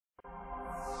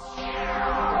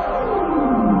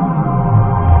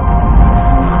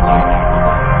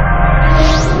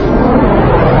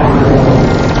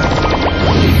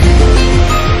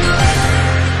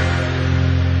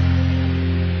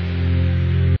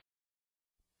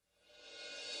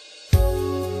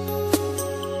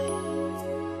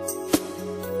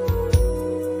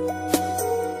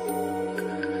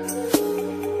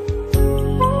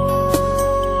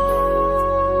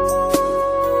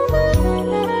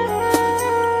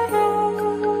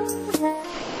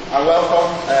I welcome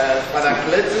Father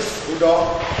Cletus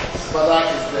Udo. Father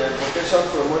is the vocation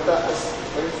promoter of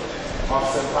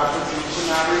St. Patrick's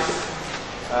Missionaries.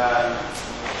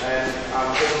 And I'm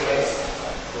very blessed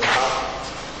to have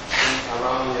him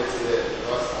around here today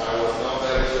because I was not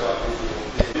very sure if he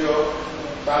would be.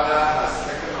 Father has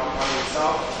taken upon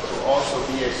himself to also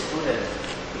be a student.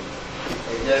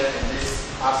 Again, in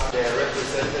this as the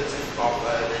representative of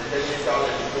the Technical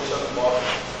Education Board,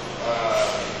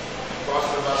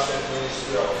 Cross River State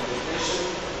Ministry of Education,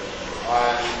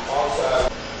 and also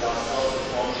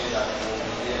informed me that we will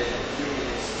be here in a few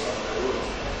minutes from the room.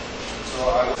 So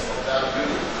I will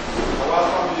I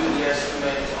welcome you, dear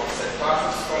students of St.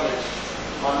 Patrick's College,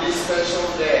 on this special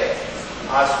day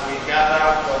as we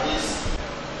gather for this.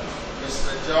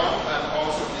 Mr. John and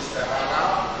also Mr.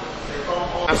 Hannah, they come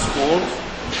home school.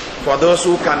 For those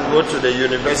who can go to the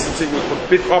university, we could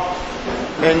pick up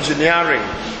engineering,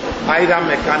 either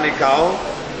mechanical,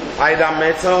 either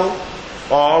metal,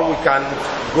 or we can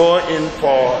go in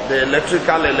for the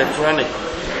electrical, electronic.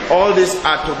 All these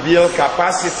are to build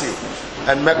capacity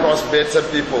and make us better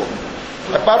people.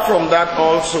 Apart from that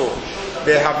also,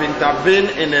 they have intervened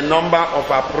in a number of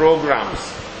our programs,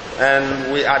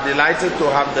 and we are delighted to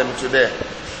have them today.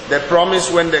 They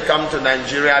promise when they come to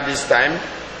Nigeria this time,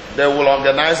 they will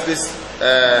organize this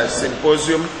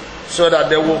symposium so that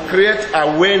they will create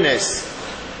awareness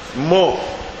more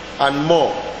and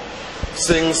more.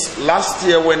 Since last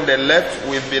year when they left,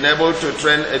 we've been able to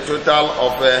train a total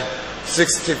of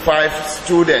 65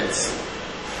 students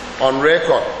on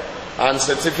record and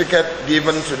certificate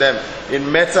given to them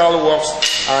in metal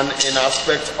works and in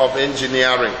aspects of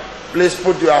engineering. Please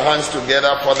put your hands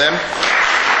together for them.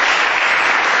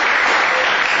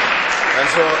 And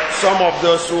so some of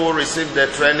those who received the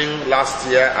training last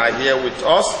year are here with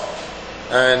us,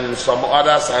 and some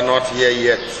others are not here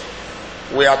yet.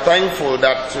 We are thankful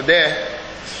that today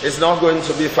it's not going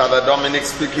to be Father Dominic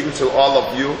speaking to all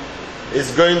of you.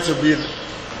 It's going to be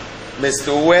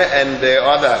Mr. Uwe and the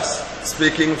others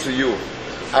speaking to you.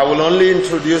 I will only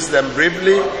introduce them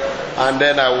briefly and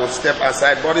then I will step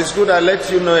aside. But it's good I let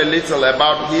you know a little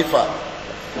about HIFA.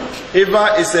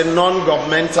 HIFA is a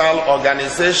non-governmental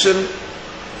organization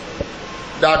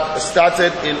that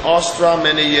started in Austria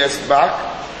many years back,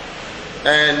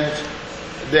 and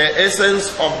the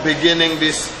essence of beginning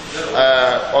this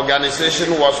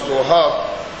organization was to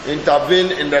help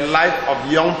intervene in the life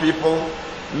of young people,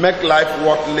 make life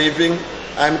worth living,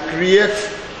 and create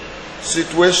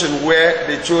situation where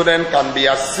the children can be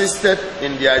assisted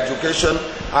in their education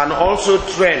and also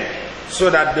trained so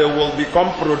that they will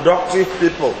become productive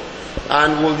people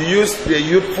and will use their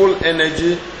youthful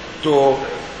energy to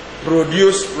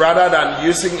produce rather than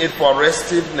using it for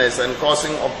restiveness and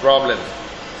causing of problems.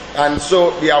 And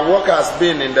so their work has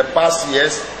been in the past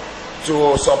years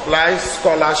to supply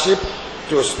scholarship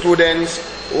to students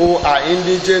who are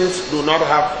indigent, do not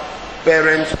have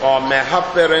parents, or may have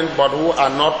parents but who are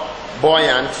not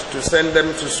buoyant, to send them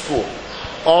to school.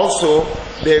 Also,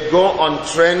 they go on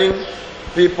training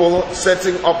people,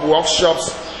 setting up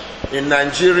workshops. In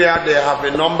Nigeria, they have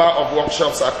a number of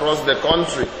workshops across the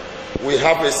country. We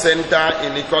have a center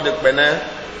in Ikodekbene,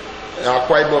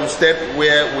 Akwa Ibom State,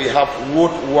 where we have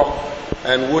woodwork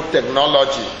and wood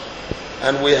technology.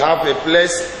 And we have a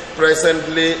place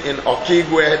presently in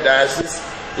Okigwe Diocese,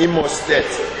 Imo State,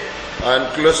 and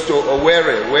close to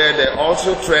Owerri, where they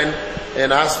also train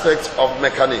in aspects of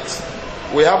mechanics.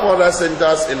 We have other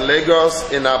centers in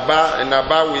Lagos, in Aba. In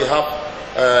Aba, we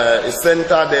have a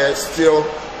center there still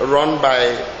run by,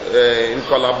 in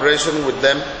collaboration with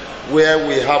them, where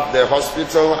we have the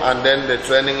hospital and then the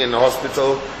training in the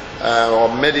hospital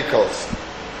or medicals.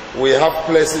 We have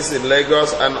places in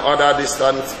Lagos and other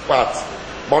distant parts.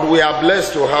 But we are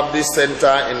blessed to have this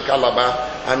center in Calabar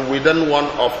and within one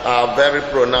of our very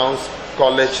pronounced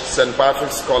college, St.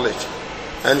 Patrick's College.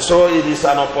 And so it is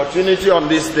an opportunity on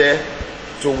this day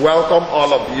to welcome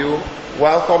all of you,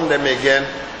 welcome them again,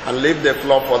 and leave the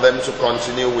floor for them to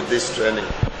continue with this training.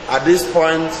 At this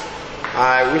point,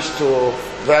 I wish to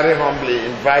very humbly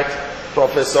invite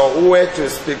Professor Uwe to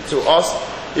speak to us.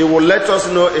 He will let us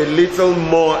know a little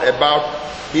more about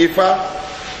HIFA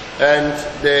and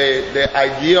the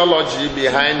ideology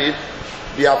behind it,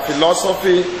 their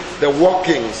philosophy, the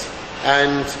workings,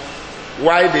 and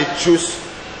why they choose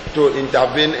to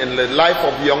intervene in the life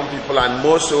of young people, and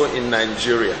more so in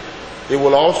Nigeria. He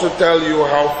will also tell you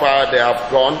how far they have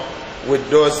gone with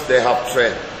those they have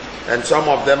trained. And some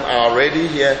of them are already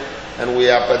here, and we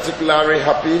are particularly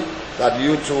happy that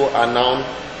you two are now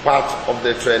part of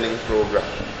the training program.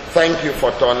 Thank you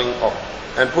for turning up.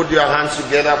 And put your hands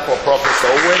together for Professor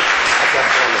Uwe.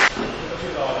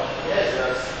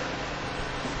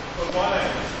 one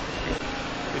end,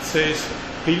 it says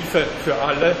Hilfe für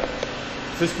alle.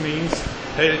 This means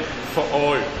help for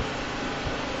all.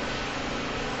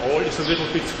 All is a little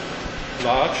bit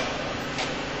large.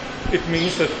 It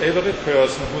means that every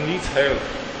person who needs help,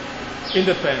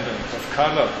 independent of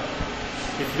color,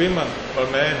 if women or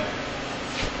men,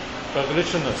 or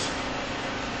religions,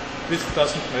 this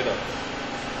doesn't matter.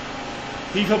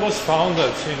 HIFA was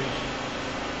founded in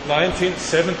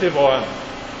 1971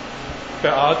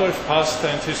 by Adolf Pastor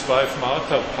and his wife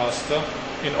Martha Pastor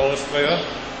in Austria,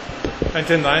 and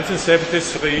in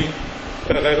 1973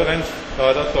 by Reverend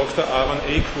Father Dr. Aaron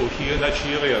Ekwu here in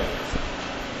Nigeria.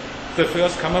 The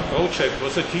first common project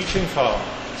was a teaching farm.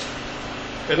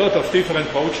 A lot of different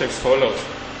projects followed.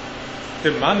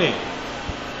 The money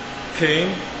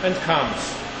came and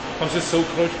comes from the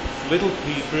so-called little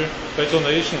people by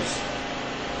donations.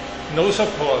 No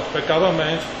support by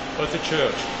government or the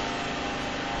church.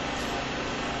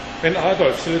 When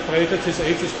Adolf celebrated his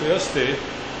 80th birthday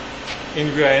in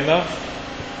Vienna,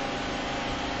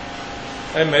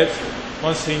 I met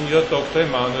Monsignor Dr.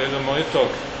 Emanuel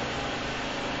Moitok.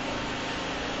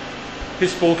 He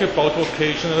spoke about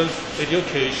vocational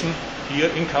education here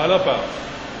in Calabar.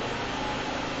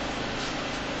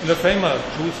 In November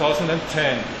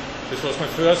 2010, this was my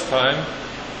first time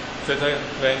that I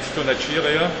went to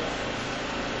Nigeria.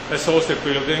 I saw the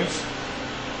buildings,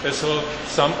 I saw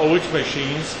some old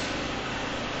machines,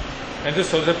 and I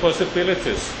saw the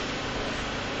possibilities.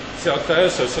 The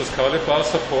Archdiocese of Calabar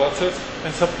supported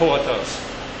and support us.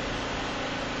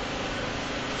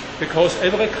 Because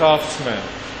every craftsman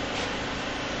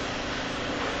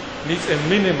needs a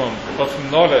minimum of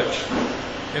knowledge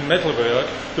in metalwork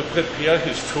to prepare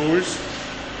his tools.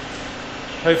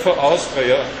 HIFA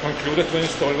Austria concluded to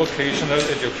install vocational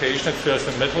education at first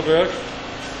in metalwork.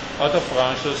 Other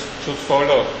branches should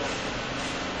follow.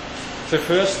 The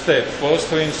first step was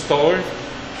to install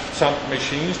some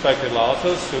machines by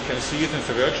Pilatus, you can see it in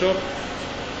the workshop,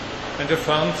 and I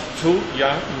found two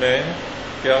young men,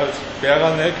 Gerald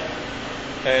Beranek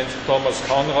and Thomas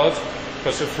Conrad,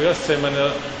 for the first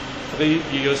seminar 3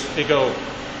 years ago.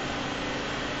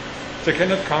 They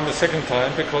cannot come a second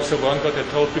time because the one got a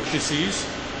tropic disease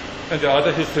and the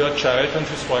other his third child, and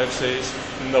his wife says,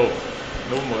 no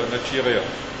more Nigeria.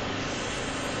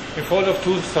 In fall of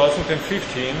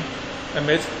 2015, I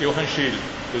met Johann Schill.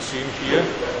 You see him here.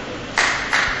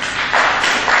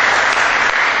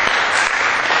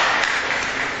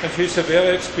 And he's a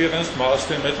very experienced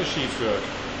master in metal sheet work.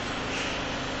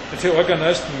 And he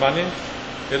organized money,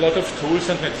 a lot of tools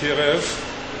and materials,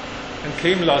 and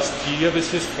came last year with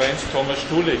his friend Thomas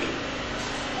Stulik.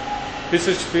 His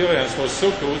experience was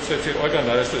so good that he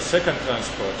organized a second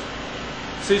transport.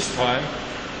 This time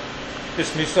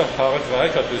is Mr. Harald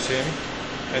Weigert with him,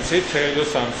 and they tell you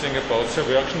something about the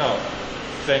work now.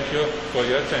 Thank you for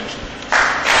your attention.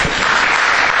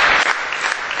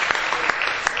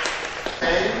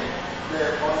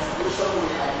 The contribution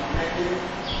we are making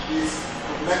is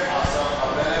to make ourselves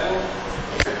available.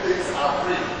 Things are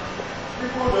free.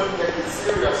 People don't take it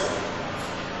seriously.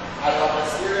 I have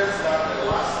experienced that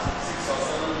the last 6 or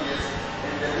 7 years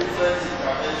in the different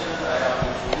interventions I have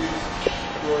introduced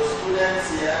to students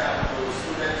here and to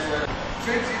students who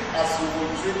treat it as we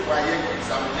would treat WAEC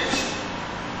examination.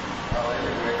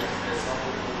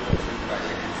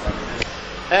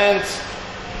 And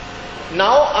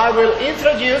now I will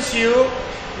introduce you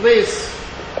this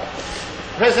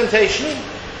presentation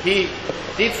he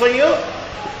did for you,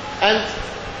 and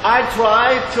I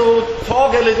try to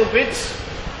talk a little bit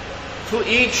to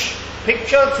each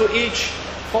picture, to each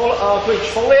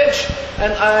foliage,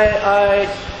 and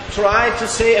I try to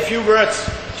say a few words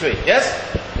to it, yes?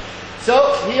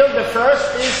 So here the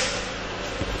first is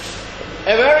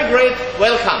a very great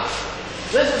welcome.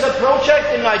 This is a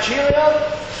project in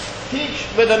Nigeria,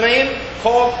 with a name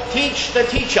called Teach the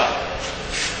Teacher.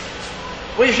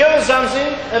 We show you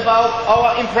something about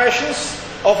our impressions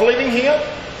of living here,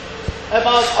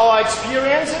 about our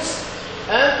experiences,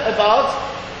 and about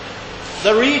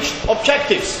the reached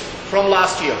objectives from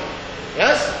last year.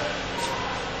 Yes?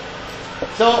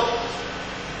 So,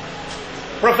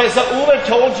 Professor Uwe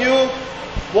told you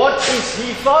what is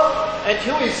HIFA and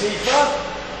who is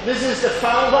HIFA. This is the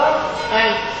founder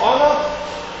and honored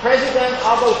President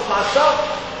Adolf Pastor.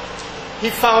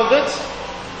 He founded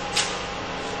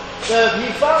the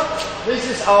HIFA. This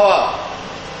is our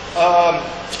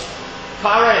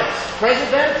current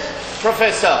president,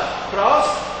 Professor Kraus,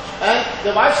 and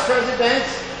the vice president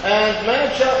and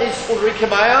manager is Ulrike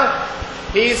Meyer.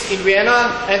 He is in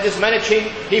Vienna and is managing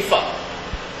HIFA.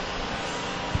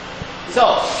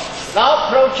 So, now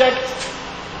project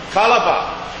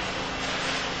Calabar.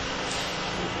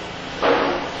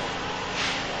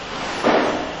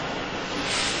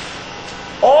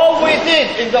 All we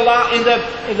did in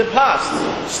the past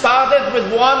started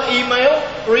with one email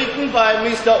written by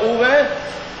Mr. Uwe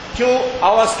to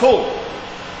our school.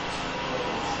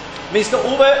 Mr.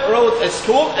 Uwe wrote a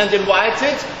school and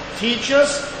invited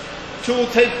teachers to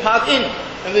take part in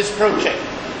this project.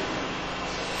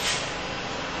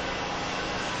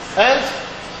 And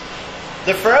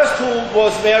the first who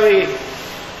was very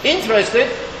interested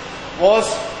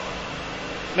was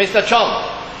Mr. John.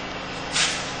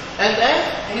 And then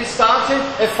he started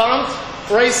a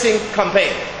fundraising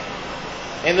campaign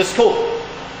in the school.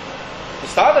 He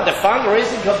started a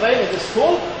fundraising campaign in the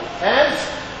school, and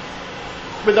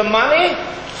with the money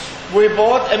we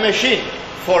bought a machine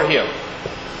for him.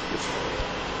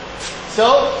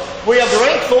 So we are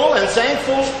grateful and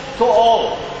thankful to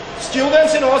all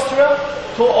students in Austria,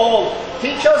 to all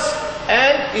teachers,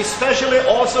 and especially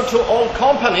also to all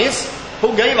companies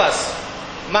who gave us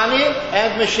money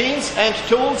and machines and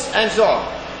tools and so on.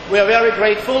 We are very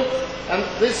grateful, and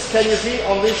this can you see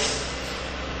on this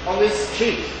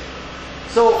sheet.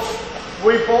 So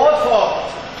we bought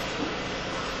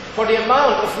for the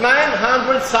amount of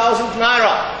 900,000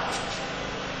 naira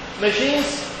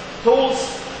machines,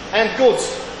 tools and goods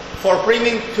for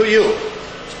bringing to you.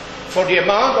 For the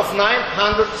amount of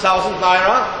 900,000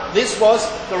 naira, this was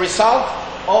the result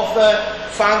of the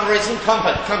fundraising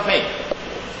campaign.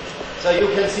 So you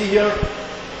can see here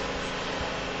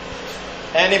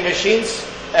any machines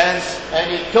and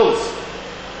any tools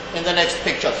in the next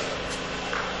pictures.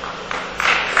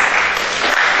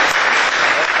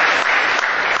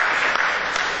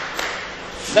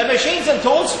 The machines and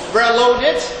tools were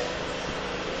loaded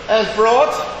and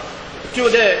brought to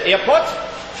the airport.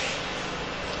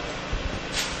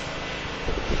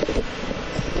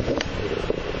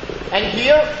 And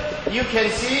here you can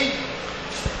see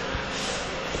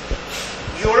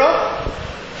Europe.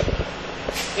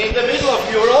 In the middle of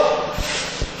Europe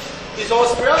is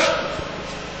Austria.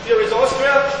 Here is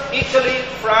Austria, Italy,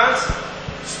 France,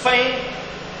 Spain,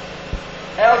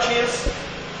 Algiers,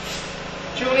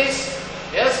 Tunis.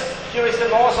 Yes, here is the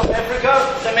north of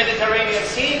Africa, the Mediterranean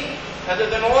Sea, and in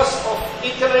the north of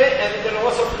Italy and in the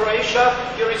north of Croatia,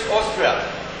 here is Austria.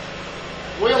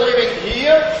 We are living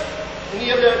here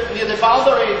near the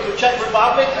boundary to Czech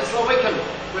Republic and Slovakian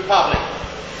Republic.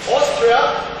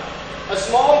 Austria, a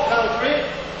small country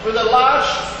with a large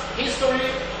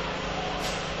history,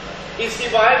 is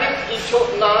divided into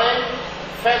 9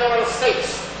 federal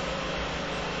states.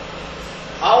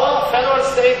 Our federal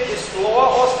state is Lower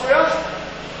Austria,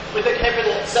 with the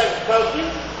capital St.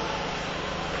 Pölten.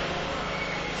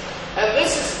 And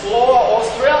this is Lower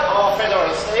Austria, our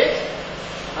federal state.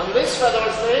 And this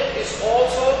federal state is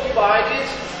also divided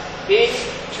in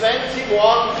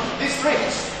 21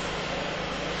 districts.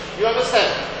 You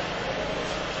understand?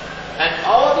 And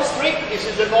our district is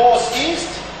in the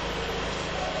northeast,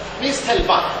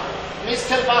 Mistelbach.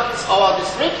 Mistelbach is our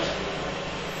district.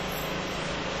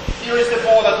 Here is the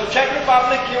border to Czech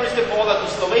Republic, here is the border to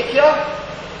Slovakia.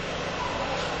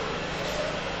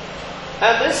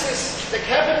 And this is the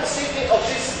capital city of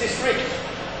this district.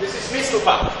 This is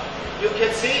Mistelbach. You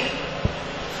can see.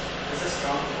 This is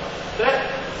from.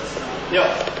 Yeah.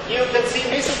 You can see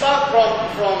Mistelbach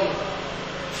from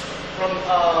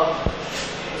the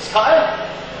sky.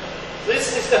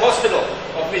 This is the hospital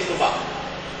of Mistelbach.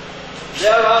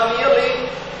 There are nearly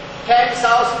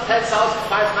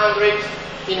 10,500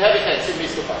 inhabitants in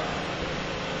Mistelbach.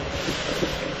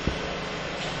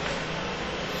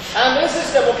 And this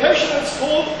is the vocational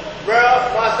school where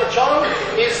Master John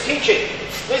is teaching.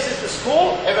 This is the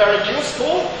school, a very new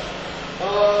school,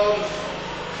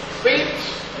 built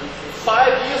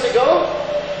 5 years ago,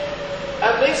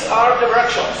 and these are the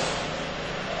workshops.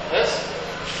 Yes?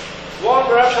 One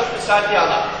workshop beside the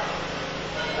other.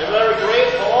 A very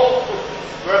great hall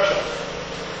workshop.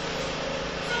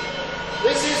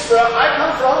 This is where I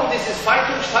come from. This is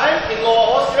Falkenstein in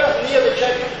Lower Austria, near the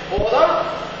Czech border,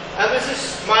 and this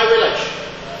is my village.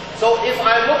 So if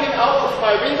I'm looking out of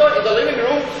my window in the living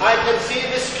room, I can see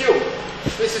this view.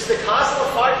 This is the castle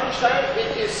of Falkenstein.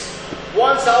 It is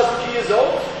 1,000 years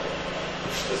old.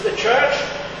 This is the church,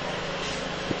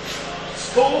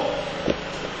 school,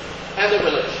 and the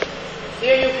village.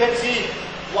 Here you can see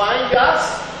vineyards.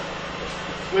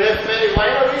 We have many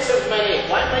wineries and many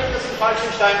winemakers in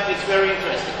Falkenstein. It's very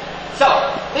interesting. So,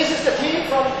 this is the team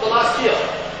from the last year.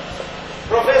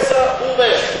 Professor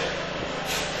Uwe,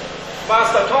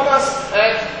 Master Thomas,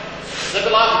 and the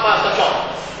beloved Master John.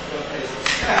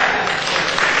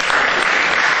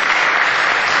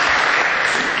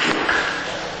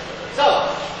 So,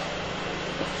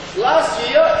 last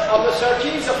year, on the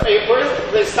 13th of April,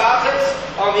 they started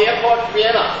on the airport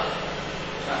Vienna.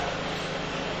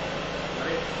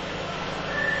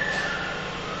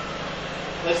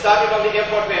 Let's start from the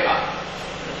airport memo.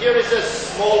 Here is a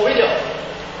small video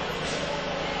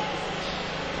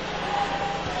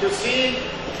to see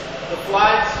the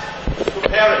flight to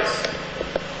Paris.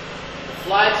 The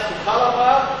flight to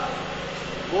Calabar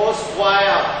was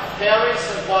via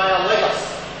Paris and via Lagos.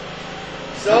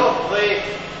 So they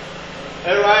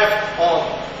arrived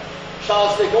on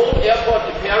Charles de Gaulle Airport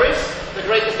in Paris, the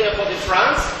greatest airport in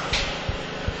France.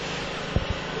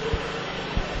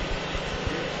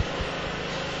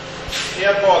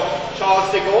 Airport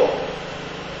Charles de Gaulle.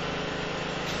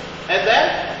 And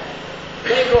then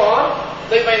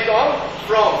they went on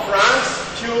from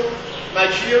France to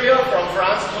Nigeria, from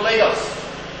France to Lagos.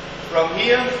 From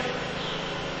here,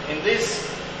 in this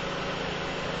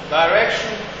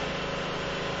direction,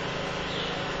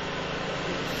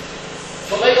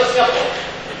 to Lagos Airport.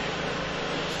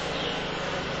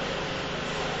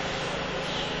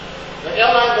 The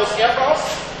airline was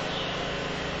Airbus.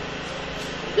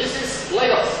 This is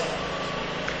Lagos.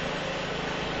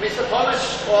 Mr. Thomas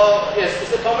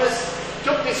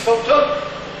took this photo,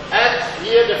 and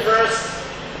here the first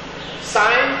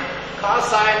sign, car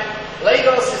sign.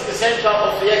 Lagos is the center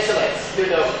of the excellence, you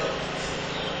know.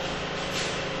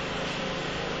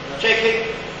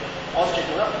 Checking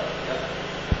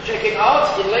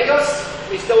out in Lagos,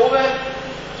 Mr. Uwe,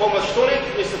 Thomas Stulik,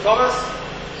 Mr. Thomas,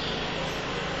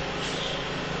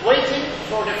 waiting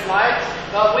for the flight,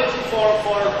 waiting for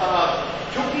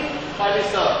Chuki by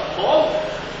Mr. Paul.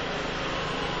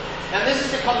 And this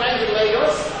is the convent in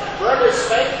Lagos, where they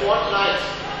spent one night,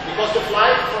 because the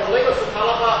flight from Lagos to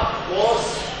Calabar was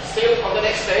still on the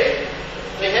next day.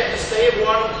 They had to stay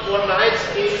one night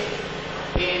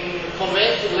in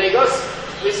convent in Lagos.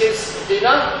 This is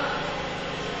dinner.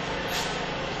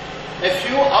 A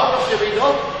view out of the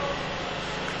window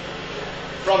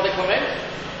from the convent,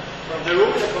 from the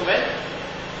room in the convent.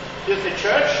 Here's the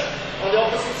church on the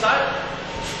opposite side.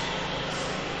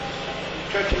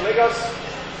 Church in Lagos.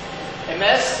 A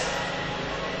mess.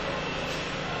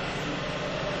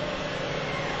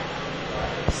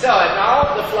 So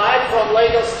now the flight from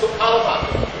Lagos to Calabar.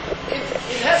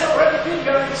 It has already been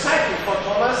very exciting for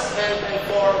Thomas and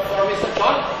for Mr.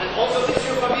 John, and also this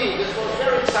year for me. This was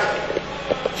very exciting.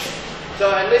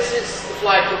 So, and this is the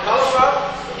flight to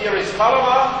Calabar. Here is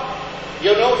Calabar.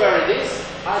 You know where it is.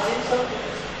 I think so.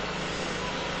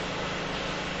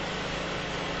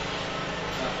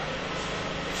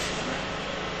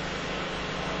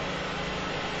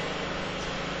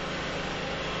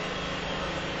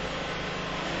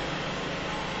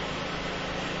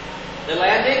 The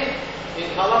landing in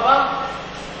Calabar.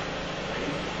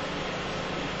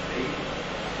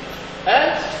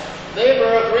 And they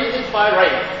were greeted by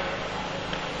rain.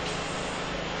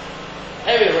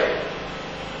 Heavy rain.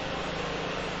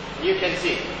 You can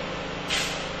see.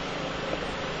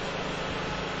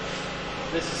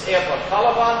 This is airport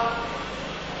Calabar.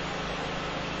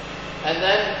 And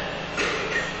then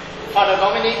Father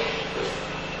Dominic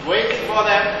waiting for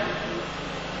them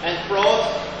and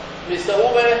brought Mr.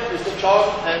 Uwe, Mr. John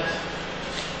and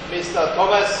Mr.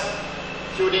 Thomas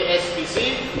to the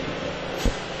SPC,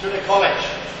 to the college.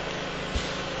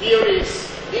 Here is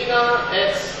dinner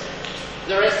at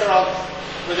the restaurant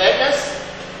with Agnes.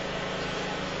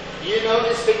 You know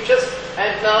these pictures.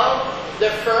 And now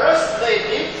the first they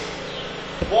did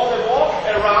was a walk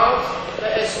around the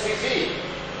SPC.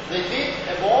 They did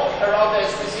a walk around the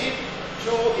SPC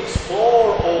to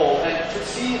explore all and to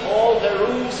see all the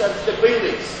rooms and the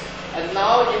buildings. And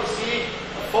now you see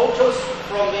photos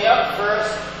from their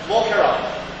first walk around.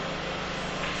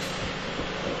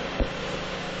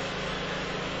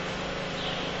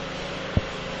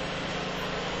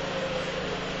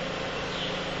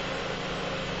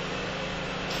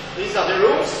 These are the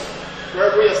rooms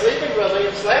where we are sleeping, where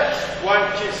they slept.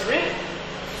 1, 2, 3.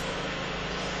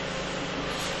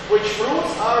 Which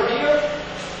fruits are here?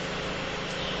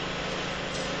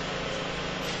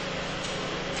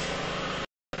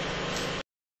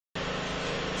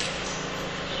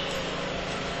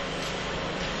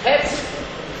 Pets.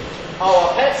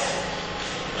 Our pets.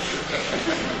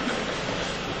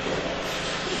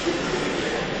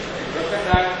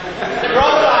 The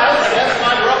crocodiles, yes,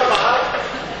 my crocodile.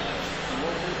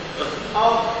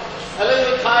 A little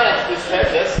bit tired, this pet,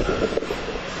 yes.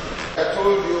 I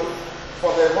told you,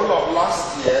 for the whole of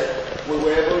last year, we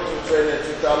were able to train a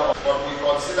total, but we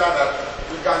consider that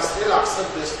we can still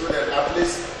accept the student. At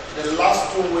least the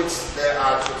last 2 weeks they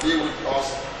are to be with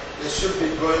us. They should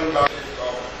be going back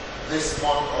this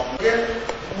month of again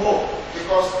more,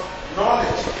 because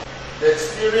knowledge, the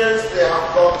experience they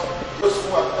have got, those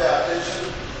who have paid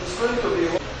attention, is going to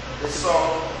be the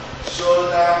song,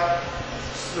 shoulder,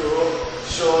 stroke,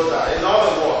 shoulder. In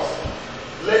other words,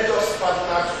 let us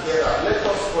partner together, let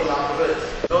us collaborate.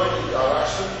 No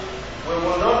interaction, we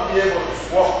will not be able to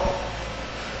work.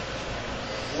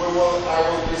 I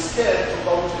will be scared to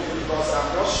come to you because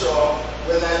I'm not sure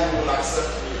whether you will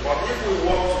accept me. But if we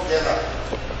work together,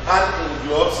 hand in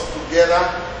gloves together,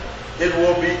 it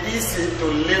will be easy to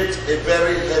lift a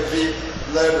very heavy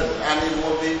level, and it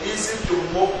will be easy to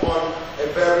move on a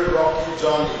very rocky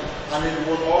journey, and it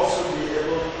will also be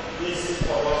easy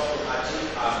for us to achieve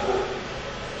our goal.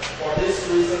 For this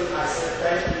reason, I say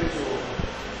thank you to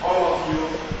all of you who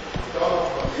done up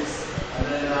for this, and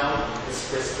then now it's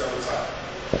question time.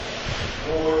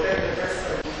 We will take the first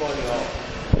question. Good morning all.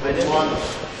 My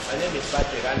name is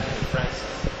Patrick Anthony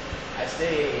Francis. I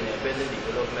stay in a building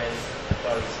development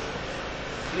authority.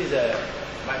 Please,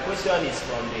 my question is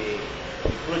from the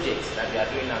project that we are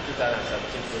doing now,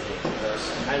 2017 project. Yes.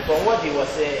 And from what he was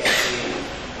saying, the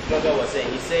blogger was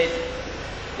saying, he said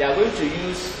they are going to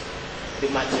use the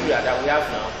material that we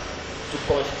have now to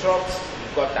construct the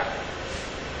gutter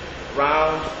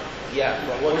round,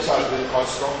 from what which has been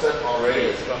constructed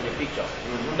already. Yes, from the picture.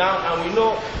 Now, and we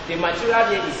know the material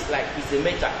here is a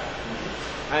metal.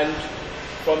 And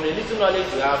from the little knowledge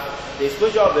we have, the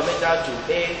exposure of the metal to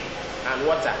air and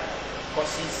water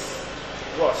causes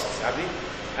rust.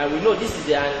 And we know this is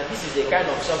a kind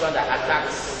of substance that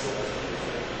attacks.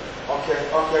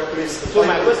 Okay, please. So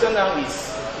my question now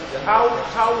is, how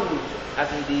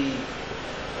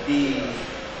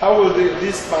will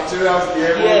these materials be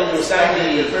able to stand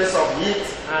in the face of heat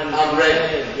and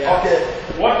rain? Yeah. Okay,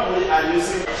 what we are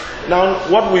using now,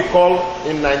 what we call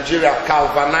in Nigeria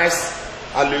galvanized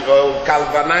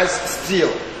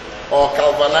steel or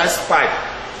galvanized pipe.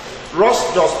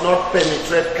 Rust does not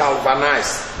penetrate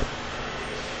galvanized.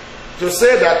 To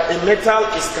say that a metal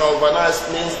is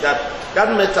galvanized means that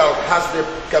that metal has the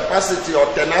capacity or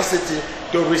tenacity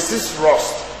to resist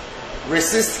rust,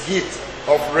 resist heat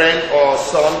of rain or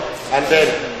sun, and then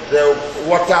the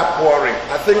water pouring.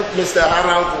 I think Mr.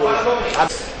 Harold will.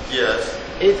 Yes.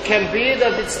 It can be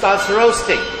that it starts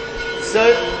roasting.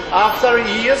 So after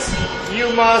years, you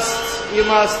must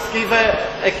give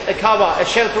a cover, a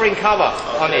sheltering cover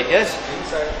on it. Yes.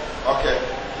 Inside. Okay.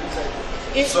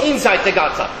 Inside the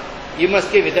gutter, you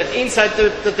must give it, and inside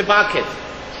the bucket.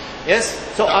 Yes.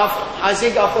 So I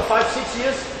think after 5-6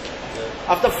 years,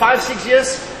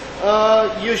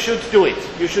 you should do it.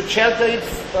 You should shelter it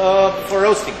for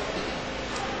roasting.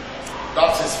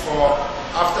 That is for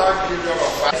after a period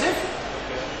of 5 years.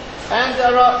 And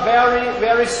there are very,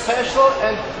 very special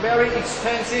and very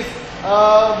expensive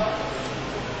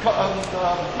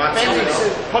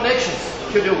connections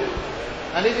to do.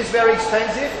 And it is very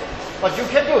expensive, but you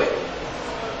can do it.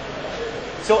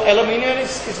 So aluminium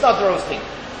is not roasting.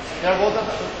 Water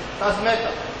doesn't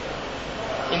matter.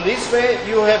 In this way,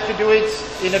 you have to do it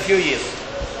in a few years.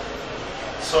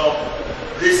 So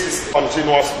this is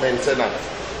continuous maintenance.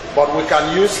 But we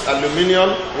can use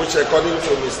aluminium, which according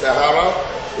to Mr. Harold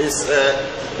is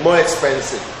more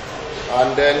expensive.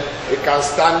 And then it can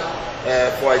stand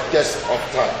for a test of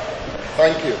time.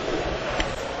 Thank you.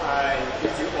 I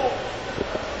greet you all.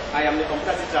 I am the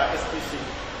competitor SPC,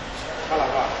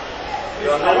 Calabar.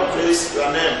 Your name, please.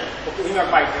 Your name. Please,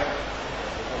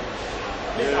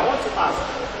 I want to ask.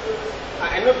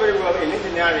 I know very well in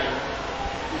engineering,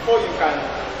 before you can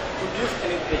produce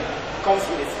anything, it comes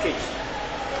with a sketch.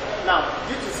 Now,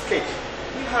 due to sketch,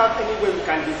 do you have any way we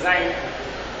can design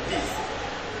this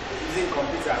using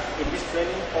computer in this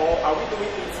training, or are we doing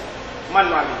it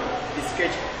manually, the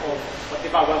sketch of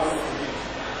whatever I want to do?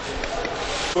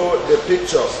 So the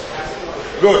pictures.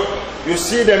 Good. You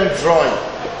see them drawing.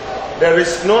 There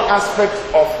is no aspect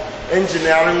of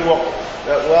engineering work.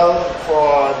 Well,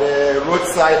 for the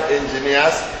roadside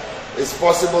engineers, it's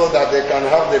possible that they can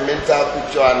have the mental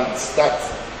picture and start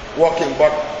working.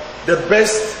 But the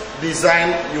best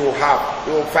design you will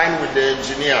find with the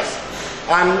engineers.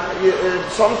 And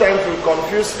sometimes we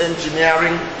confuse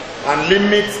engineering and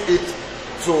limit it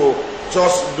to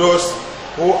just those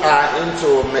who are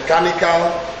into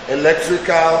mechanical,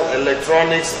 electrical,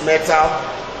 electronics, metal.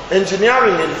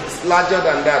 Engineering is larger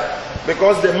than that,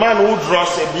 because the man who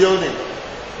draws a building,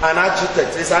 an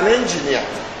architect, is an engineer.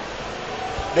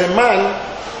 The man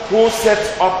who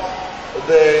sets up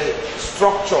the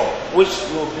structure which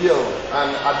you build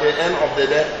and at the end of the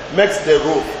day makes the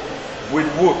roof with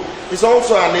wood is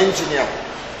also an engineer.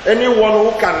 Anyone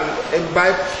who can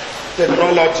imbibe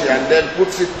technology and then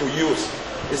puts it to use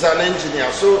is an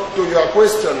engineer. So to your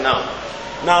question now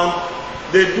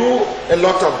they do a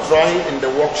lot of drawing in the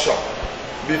workshop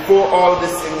before all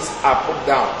these things are put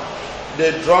down.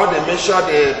 They draw, they measure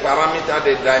the parameter,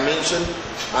 the dimension,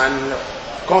 and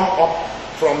come up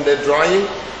from the drawing,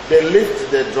 they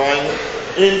lift the drawing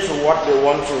into what they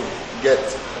want to get.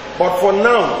 But for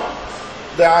now,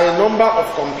 there are a number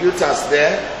of computers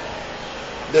there.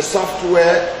 The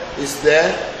software is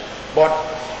there, but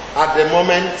at the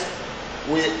moment,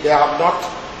 they have not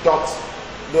taught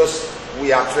those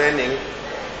we are training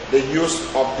the use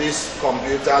of these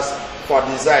computers for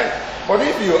design. But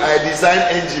if you are a design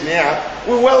engineer,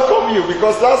 we welcome you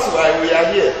because that's why we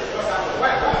are here.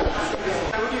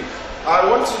 I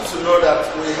want you to know that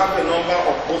we have a number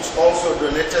of books also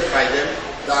donated by them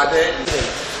that are there.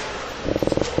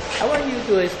 I want you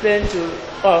to explain to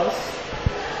us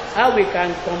how we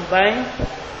can combine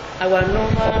our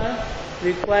normal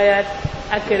required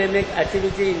academic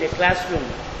activity in the classroom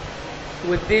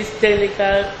with this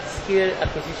technical skill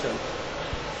acquisition.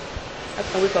 How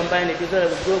can we combine it so that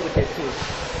we go with the two?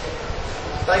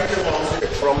 Thank you, Mom.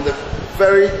 From the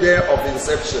very day of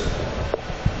inception,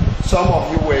 some of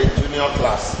you were in junior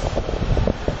class.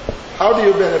 How do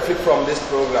you benefit from this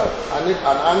program? I need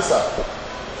an answer.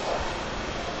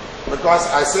 Because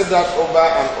I said that over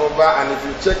and over, and if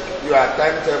you check your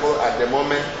timetable at the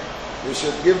moment, you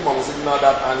should give Monsignor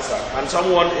that answer. And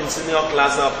someone in senior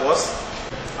class help us?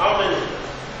 How many?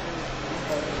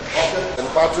 Okay. And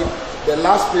Patrick, the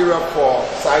last period for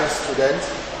science students,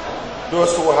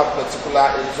 those who have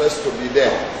particular interest to be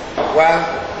there. Well,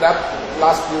 that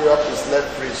last period is left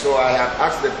free, so I have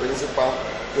asked the principal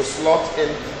to slot in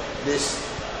this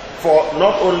for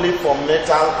not only for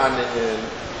metal and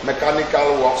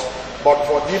mechanical works, but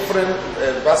for different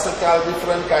versatile,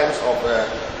 different kinds of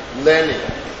learning.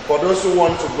 For those who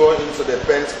want to go into the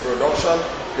paint production,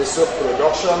 the soap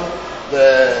production,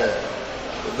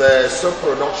 the soap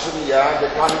production, yeah, the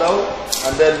candle,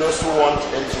 and then those who want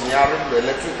engineering, the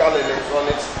electrical,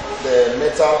 electronics, the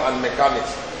metal and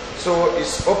mechanics. So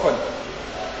it's open.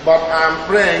 But I'm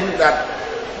praying that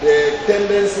the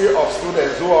tendency of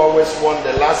students who always want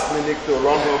the last minute to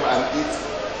run home and eat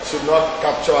should not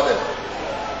capture them.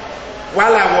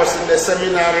 While I was in the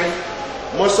seminary,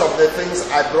 most of the things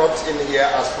I brought in here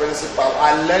as principal,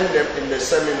 I learned them in the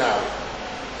seminary.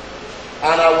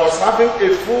 And I was having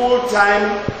a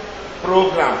full-time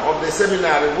program of the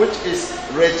seminary, which is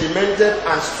regimented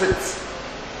and strict.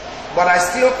 But I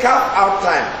still carve out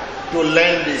time to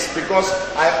learn this because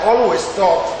I always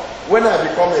thought when I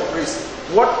become a priest,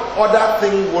 what other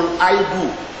thing will I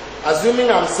do? Assuming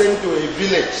I'm sent to a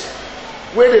village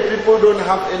where the people don't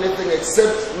have anything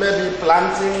except maybe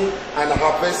planting and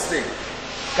harvesting.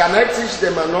 Can I teach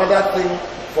them another thing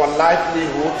for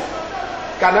livelihood?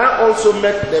 Can I also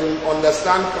make them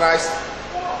understand Christ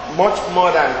much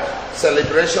more than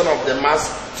celebration of the Mass,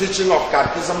 teaching of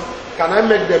catechism? Can I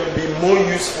make them be more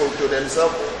useful to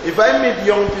themselves? If I meet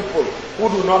young people who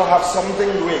do not have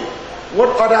something doing,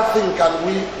 what other thing can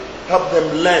we help them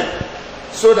learn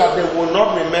so that they will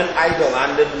not remain idle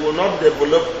and they will not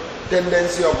develop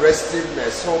tendency of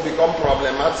restiveness, so become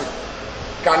problematic?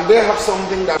 Can they have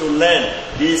something that to learn?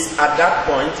 He is at that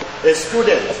point a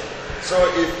student. So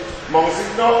if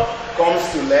Monsignor comes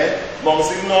to learn,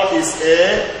 Monsignor is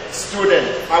a student.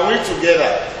 Are we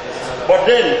together? But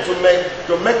then to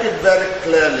make it very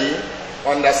clearly,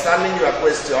 understanding your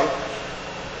question,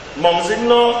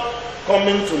 Monsignor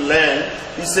coming to learn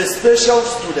is a special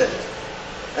student.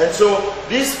 And so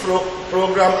this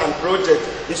program and project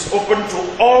is open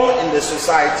to all in the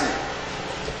society.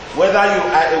 Whether you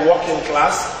are a working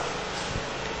class,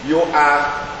 you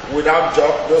are without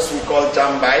job, those we call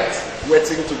jambites,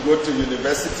 waiting to go to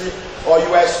university, or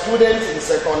you are a student in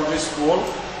secondary school,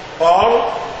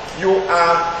 or you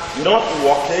are not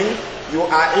working, you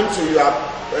are into your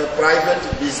private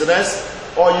business,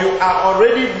 or you are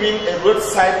already doing a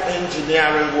roadside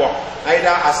engineering work,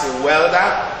 either as a welder,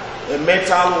 a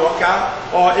metal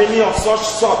worker, or any of such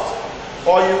sort,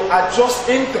 or you are just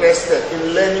interested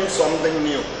in learning something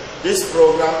new. This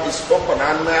program is open,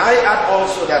 and may I add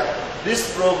also that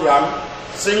this program,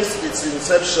 since its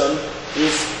inception,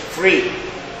 is free.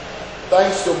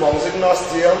 Thanks to Monsignor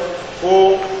Steele,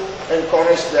 who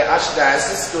encouraged the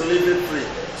Archdiocese to leave it free,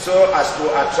 so as to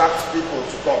attract people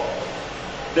to come.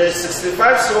 The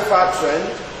 65 so far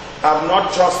trained have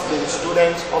not just been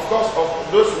students. Of course,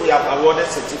 of those we have awarded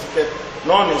certificate,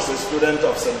 none is a student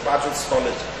of St. Patrick's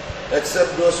College,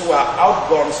 except those who are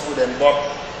outgone students, but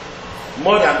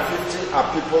more than 50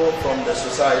 are people from the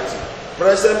society.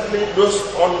 Presently, those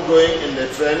ongoing in the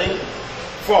training,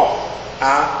 4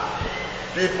 are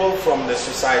people from the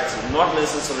society, not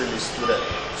necessarily students.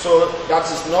 So that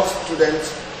is not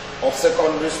students of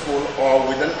secondary school or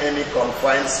within any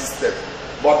confined system.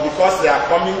 But because they are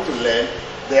coming to learn,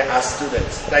 they are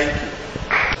students. Thank you.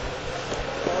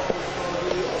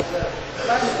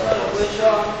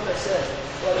 contribution per se,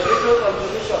 but a little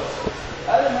contribution.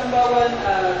 I remember when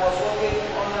I was working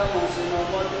under Monsignor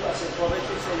Monti as a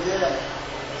provincial surveyor.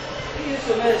 He used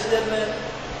to make a statement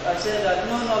that said that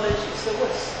no knowledge is a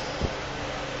waste.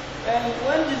 And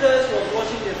when Jesus was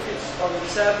washing the feet of the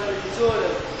disciples, he told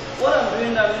them, what I'm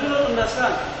doing now, you do not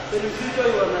understand, but in the future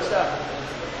you understand.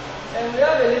 And we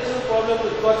have a little problem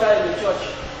with water in the church.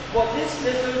 But this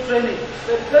little training,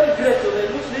 very great, so they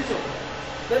lose little.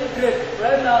 Very great.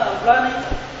 Right now I'm planning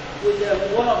with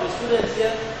one of the students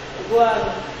here to go and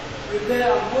prepare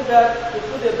and put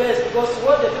the base, because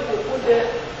what the people put there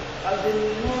has been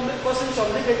causing some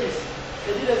leakages.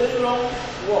 They did a very long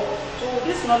work. So with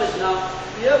this knowledge now,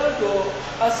 be able to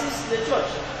assist the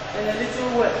church in a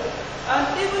little way. And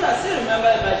even I still remember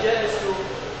in my JS2,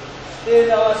 in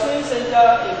our sewing center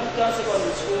in Buktan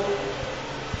Secondary School,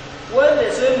 when the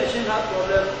sewing machine had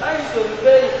problem, I used to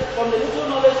repair it from the little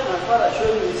knowledge my father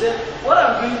showed me. He said, what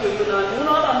I'm doing to you now, you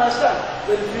will not understand,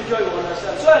 but in the future you will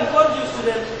understand. So I encourage you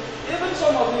students, even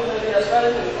some of you may be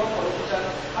aspiring to become politicians,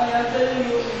 and I am telling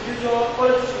you, in the future,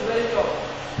 politics is very tough.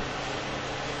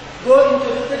 Go into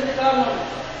the technical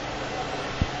knowledge.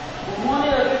 The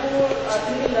money that people are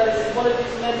thinking that is in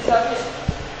politics may disappear,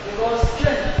 because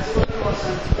change is what we want.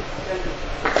 Thank you.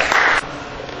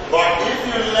 But if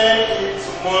you learn it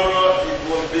tomorrow, it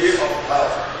will be of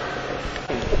help.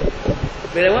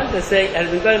 But I want to say,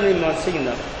 I'll be calling me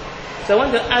Monsignor. So I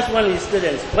want to ask one of the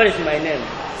students, what is my name?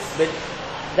 But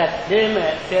that they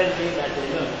may tell me that they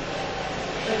know.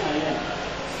 What is my name?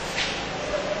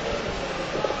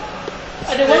 I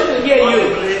don't want to hear you.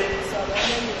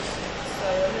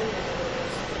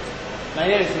 My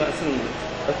name is Monsignor.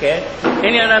 Okay.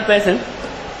 Any other person?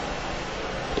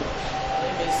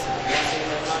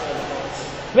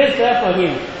 Let's clap for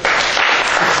him.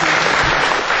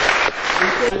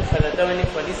 Thank Father Dominic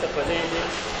for this opportunity.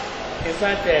 In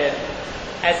fact,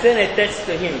 I sent a text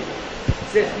to him.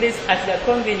 Said, please, at your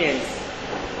convenience,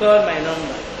 call my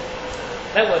number.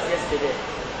 That was yesterday.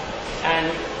 And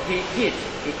he did.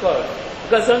 He called.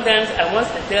 Because sometimes I want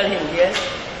to tell him, yes,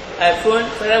 I phone,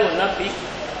 Father will not pick.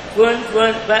 Phone,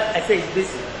 but I say he's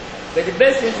busy. But the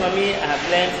best thing for me I have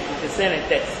learned is to send a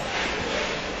text.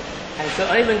 And so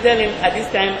I even tell him at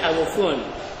this time I will phone.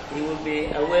 He will be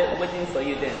waiting for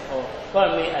you then, or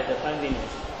call me at the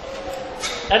convenience.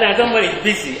 And then somebody is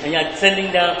busy and you are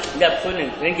sending down, you are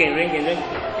phoning, ringing.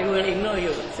 He will ignore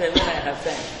you. Say, when I have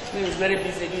time. He is very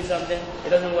busy doing something, he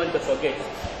doesn't want to forget.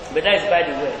 But that is by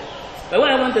the way. But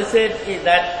what I want to say is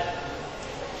that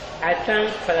I thank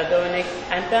Father Dominic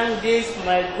and thank these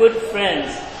my good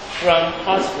friends from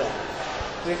Austria.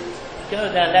 With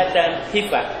that time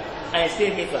HIFA, and I say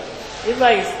HIFA.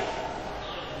 HIFA is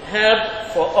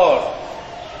help for all.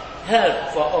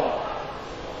 Help for all.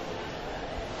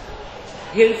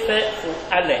 Hilfe für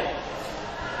alle.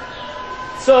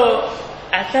 So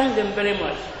I thank them very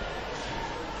much.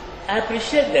 I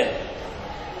appreciate them.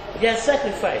 Their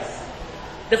sacrifice.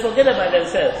 They forget about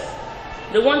themselves.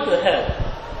 They want to help.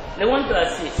 They want to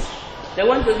assist. They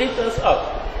want to lift us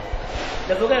up.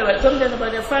 They forget about something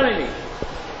about their family.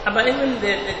 About even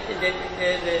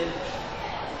the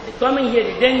coming here,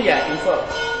 the danger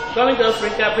involved. Coming to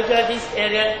Africa, this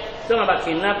area, talking about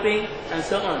kidnapping and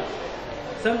so on.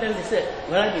 Sometimes they say,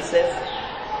 will I be safe?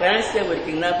 When I stay with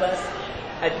kidnappers,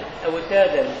 I will tell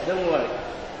them, don't worry,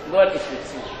 God is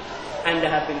with you. And they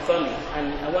have been coming,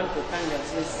 and I want to thank them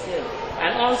sincerely.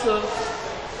 And also,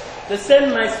 to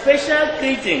send my special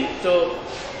greeting to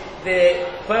the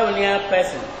pioneer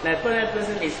person. Now, the pioneer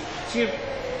person is Chief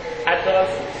Adolf,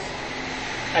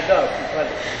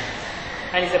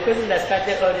 and he's the person that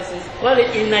started all this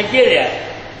in Nigeria.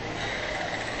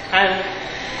 And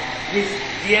his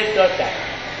dear daughter,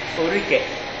 Ulrike,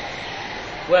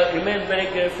 will remain very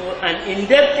grateful and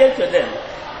indebted to them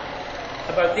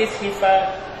about this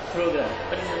HIFA program.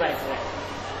 What is right?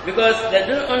 Because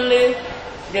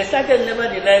they started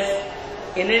nevertheless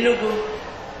in Enugu.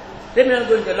 Let me not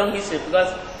go into long history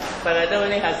because Father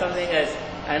Dominic has something else,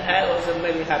 and I also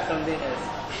maybe have something else.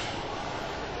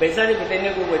 But it started with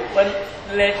Enugu with one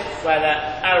late Father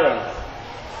Aaron.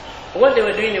 What they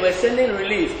were doing, they were sending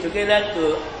relief together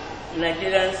to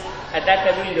Nigerians at that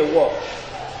time during the war.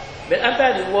 But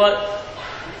after the war,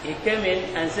 he came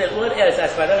in and said, what else,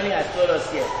 as Father Dominic has told us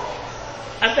here?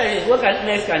 After this, what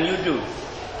next can you do?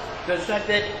 So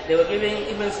they were giving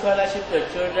even scholarship to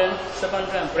children,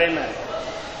 secondary and primary.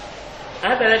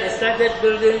 After that, they started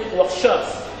building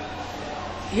workshops.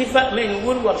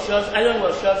 Wood workshops, iron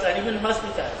workshops, and even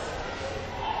hospitals.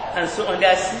 And so on,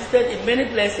 they assisted in many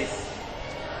places.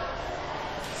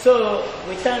 So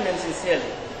we thank them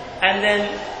sincerely. And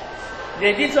then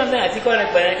they did something at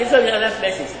Ikonek, but in some other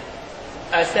places.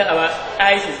 our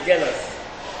eyes is jealous.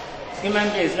 Human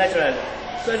beings naturally.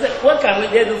 So I said, what can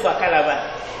they do for Calabar?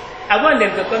 I want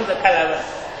them to come to Calabar.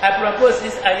 I proposed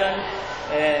this iron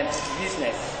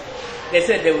business. They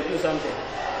said they would do something.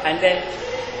 And then,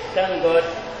 thank God,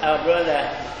 our brother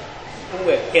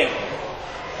Uwe came.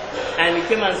 And he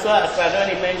came and saw, as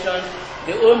Fadoni mentioned,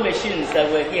 the old machines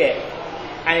that were here.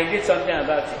 And he did something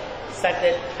about it. He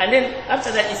started, and then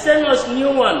after that, he sent us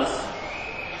new ones.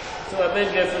 So we're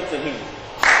very grateful to him.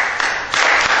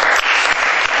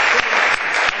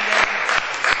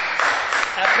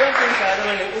 I brought in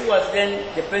Fadoni, who was then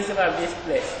the principal of this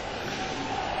place.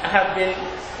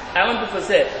 I want people to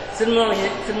say,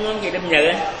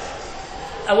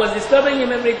 I was disturbing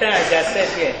him every time I said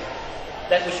here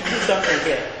that we should do something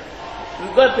here. We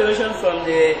got permission from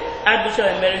the Archbishop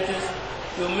Emeritus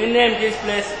to rename this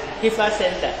place HIFA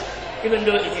Center, even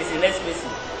though it is in SPC.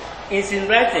 It's in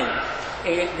writing.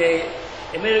 The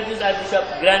Emeritus Archbishop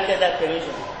granted that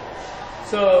permission.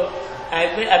 So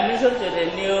I mentioned to the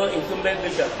new incumbent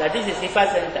bishop that this is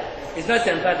HIFA Center. It's not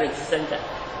St. Patrick's Center.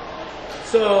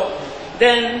 So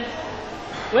then,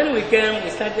 when we came, we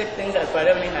started things that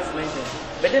Fadoni has mentioned.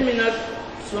 But let me not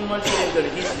so much get into the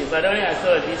history. Fadoni has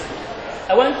told this.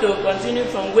 I want to continue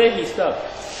from where he stopped.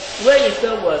 Where he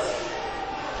stopped was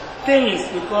things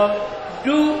you call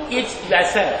do it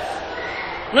yourself.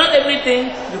 Not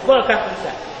everything you call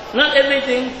carpenter. Not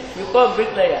everything you call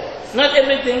bricklayer. Not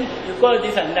everything you call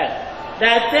this and that. There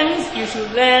are things you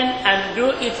should learn and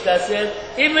do it yourself,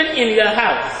 even in your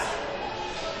house.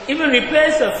 Even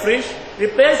repairs of fridge,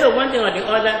 repairs of one thing or the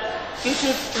other, you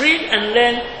should read and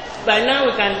learn. By now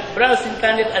we can browse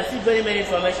internet and see very many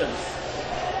informations.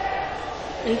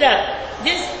 In that,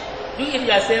 this do it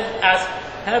yourself has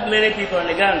helped many people on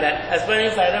the ground that, as Bernie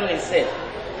Fadoni said.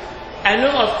 I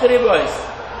know of 3 boys.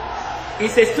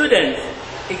 He's a student,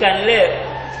 he can lay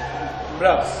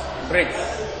blocks, bricks.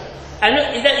 I know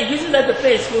he uses that to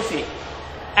pay his school fee.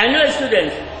 I know a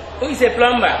student who is a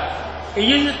plumber. He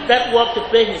uses that work to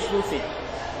pay his school fee.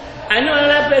 I know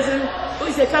another person who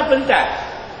is a carpenter,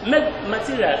 make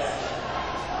materials.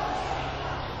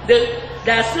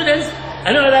 There are students,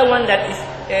 I know another one that is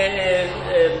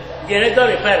a generator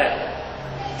repairer.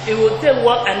 He will take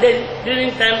work and then during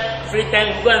free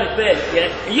time, he go and repair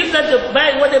it. He uses that to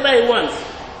buy whatever he wants.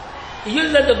 He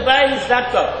uses that to buy his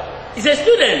laptop. He's a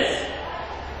student,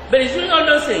 but he's doing all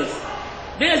those things.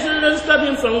 These don't stop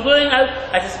him from going out,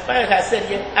 as his parent has said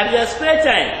here, at your spare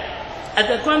time, at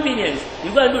the convenience,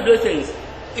 you go and do those things.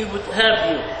 It would help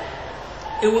you.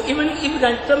 It will even if you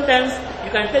can sometimes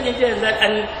you can take interest in that.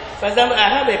 And for example, I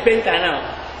have a painter now.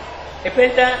 A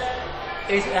painter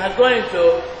has gone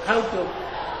into how to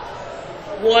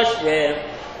wash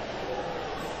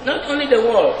not only the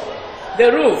walls,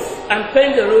 the roof, and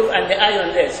paint the roof and the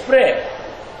iron there, spray.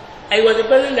 I was the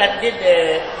person that did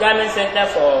the garment center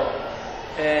for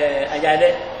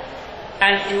Ajade,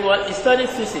 and he studied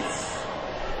physics,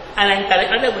 and I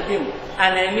interacted with him,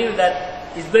 and I knew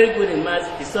that he's very good in maths.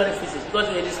 He studied physics because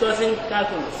we were discussing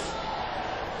calculus.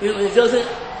 We were discussing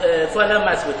further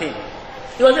maths with him.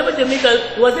 He was able to make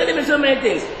he was telling me so many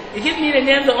things. He gave me the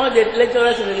names of all the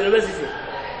lecturers in the university,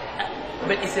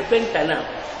 but he's a painter now.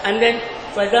 And then,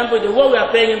 for example, the work we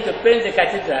are paying him to paint the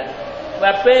cathedral, we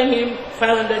are paying him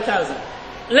 500,000.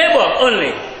 Labor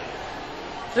only.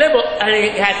 Labor, and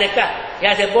he has a car. He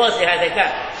has a boss, he has a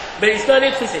car. But he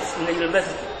studied physics in the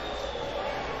university.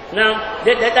 Now,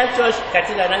 that church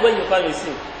cathedral, now when you come, you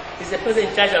see, he's the person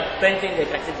in charge of painting the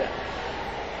cathedral.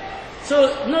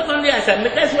 So, not only as a,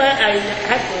 that's why I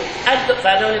had to ask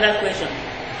Fadoni that question.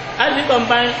 How do we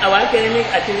combine our academic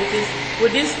activities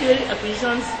with these skill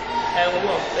acquisitions and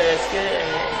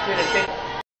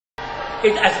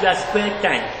it as your spare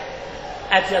time,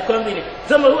 at your convenience.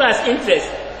 Someone who has interest.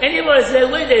 Anybody say,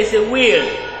 where there is a will,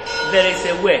 there is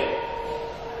a way.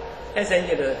 Let's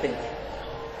enjoy the thing.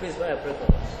 Please, why I pray for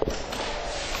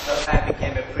us. I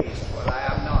became a priest. Well, I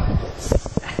am not.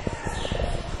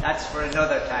 That's for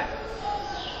another time.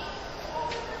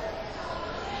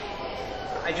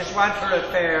 I just want to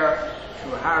refer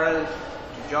to Harold,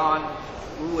 to John,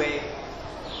 Uwe,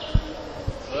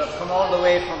 who have come all the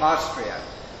way from Austria.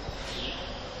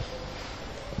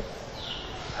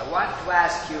 I want to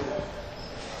ask you,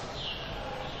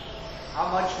 how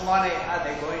much money are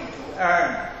they going to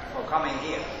earn for coming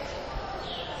here?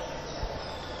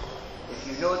 If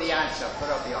you know the answer, put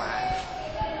up your hand.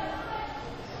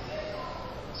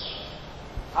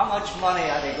 How much money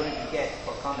are they going to get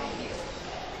for coming here?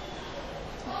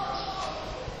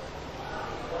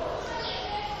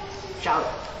 Shout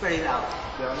very loud.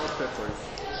 They are not paid for it.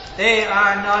 They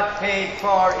are not paid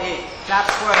for it. Clap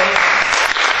for it.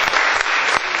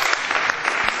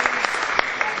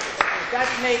 that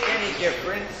make any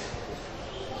difference?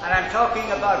 And I'm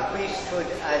talking about priesthood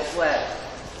as well.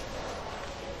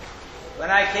 When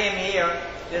I came here,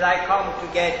 did I come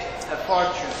to get a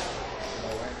fortune?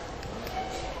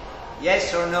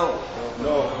 Yes or no?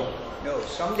 No. No.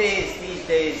 Some days, these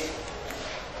days,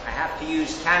 I have to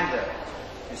use candle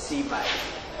to see by.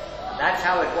 And that's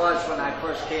how it was when I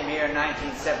first came here in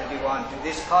 1971 to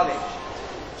this college.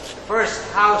 The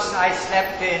first house I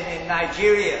slept in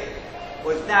Nigeria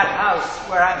was that house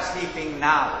where I'm sleeping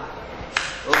now.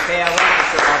 Okay, I want to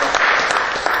say that.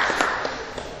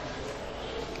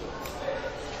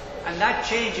 And that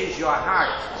changes your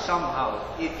heart somehow.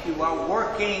 If you are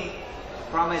working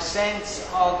from a sense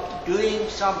of doing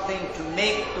something to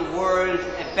make the world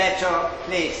a better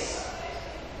place.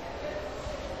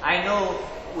 I know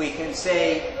we can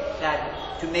say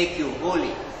that to make you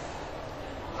holy,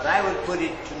 but I would put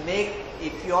it to make,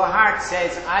 if your heart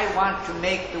says, I want to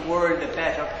make the world a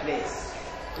better place,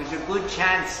 there's a good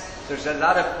chance there's a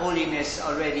lot of holiness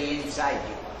already inside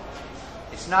you.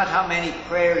 It's not how many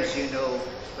prayers you know,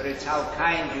 but it's how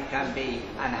kind you can be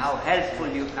and how helpful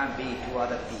you can be to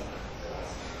other people.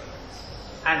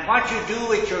 And what you do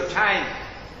with your time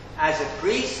as a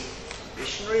priest,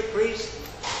 missionary priest,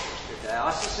 the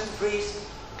diocesan priest,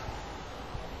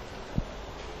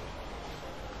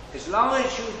 as long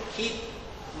as you keep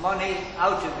money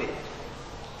out of it,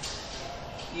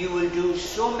 you will do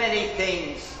so many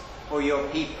things for your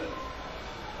people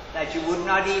that you would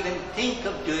not even think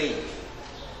of doing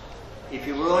if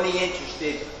you were only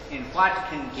interested in what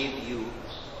can give you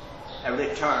a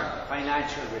return, a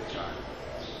financial return.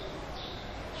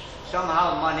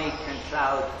 Somehow money can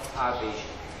cloud our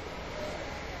vision.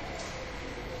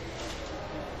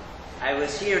 I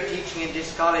was here teaching in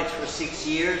this college for 6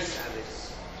 years. I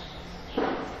was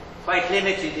quite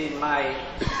limited in my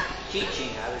teaching.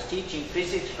 I was teaching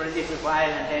physics for a little while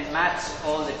and then maths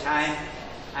all the time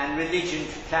and religion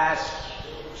to class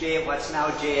what's now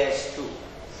JS2.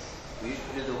 We used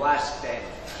to do the WASP then. It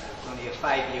was only a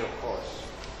 5-year course.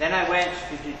 Then I went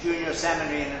to the junior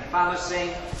seminary in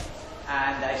Pharmacy,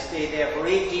 and I stayed there for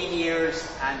 18 years,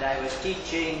 and I was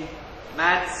teaching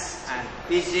maths and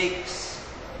physics.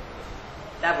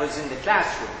 That was in the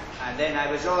classroom. And then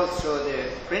I was also the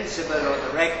principal or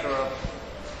the rector of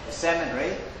the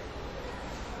seminary,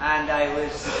 and I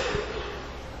was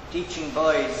teaching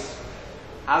boys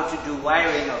how to do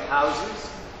wiring of houses,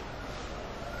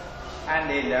 and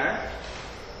they learned.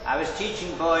 I was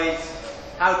teaching boys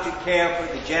how to care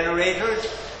for the generators,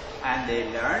 and they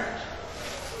learned.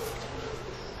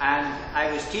 And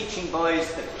I was teaching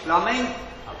boys the plumbing,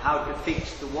 of how to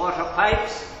fix the water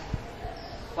pipes.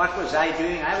 What was I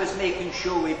doing? I was making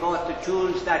sure we bought the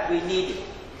tools that we needed.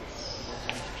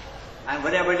 And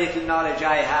whatever little knowledge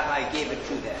I have, I gave it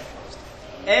to them.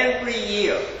 Every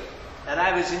year that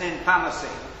I was in pharmacy,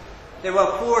 there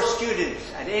were 4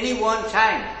 students at any one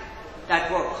time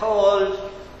that were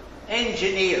called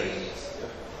engineers.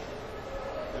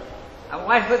 And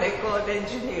why were they called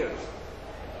engineers?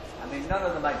 I mean, none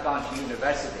of them had gone to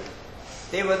university.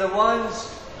 They were the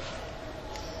ones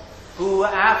who,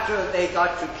 after they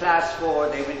got to class 4,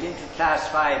 they went into class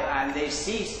 5 and they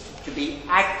ceased to be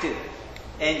active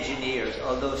engineers,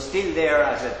 although still there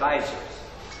as advisors.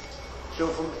 So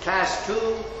from class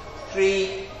 2,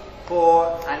 3,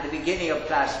 4, and the beginning of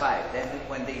class 5, then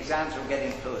when the exams were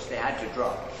getting close, they had to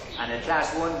drop. And a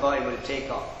class 1 boy will take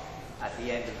off at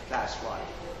the end of class 1.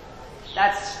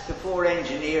 That's the 4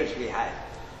 engineers we had.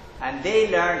 And they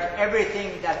learned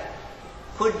everything that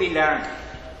could be learned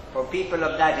for people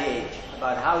of that age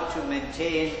about how to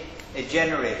maintain a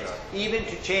generator, even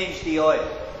to change the oil,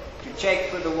 to check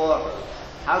for the water,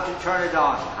 how to turn it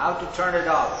on, how to turn it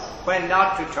off, when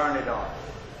not to turn it on.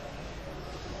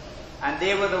 And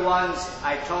they were the ones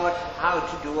I taught how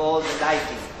to do all the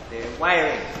lighting, the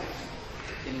wiring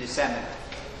in the seminary.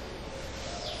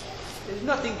 There's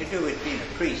nothing to do with being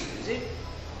a priest, is it?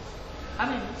 I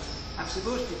mean, I'm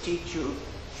supposed to teach you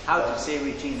how to say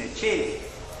Regina Coeli,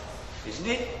 isn't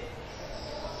it?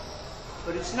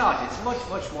 But it's not. It's much,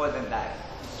 much more than that.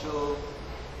 So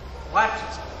what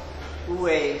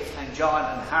Uwe and John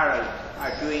and Harold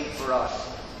are doing for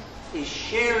us is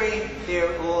sharing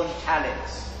their own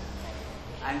talents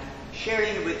and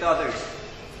sharing it with others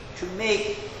to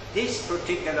make this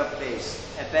particular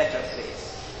place a better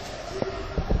place.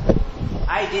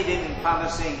 I did in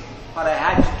promising what I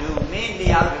had to do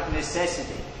mainly out of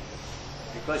necessity,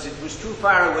 because it was too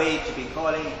far away to be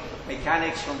calling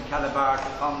mechanics from Calabar to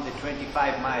come the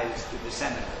 25 miles to the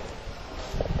seminary.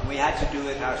 And we had to do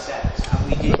it ourselves, and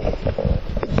we did it.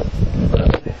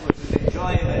 It was an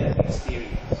enjoyable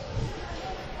experience.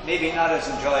 maybe not as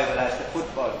enjoyable as the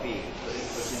football field, but it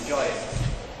was enjoyable.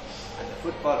 And the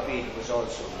football field was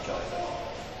also enjoyable.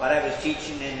 What I was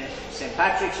teaching in St.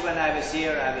 Patrick's when I was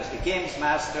here, I was the games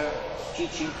master,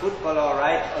 teaching football all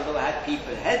right, although I had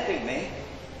people helping me,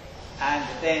 and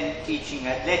then teaching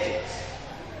athletics.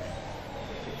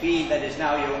 The field that is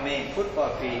now your main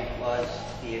football field was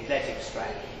the athletics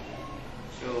track.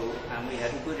 So, and we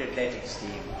had a good athletics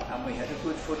team, and we had a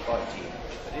good football team.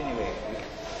 But anyway,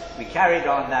 we carried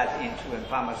on that into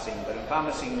Infamasing, but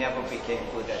Infamasing never became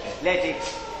good at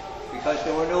athletics because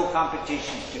there were no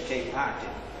competitions to take part in.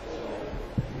 So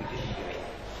we didn't do it.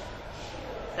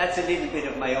 That's a little bit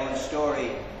of my own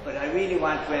story, but I really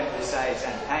want to emphasize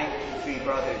and thank the three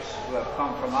brothers who have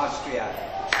come from Austria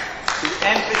to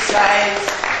emphasize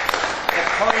the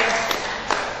point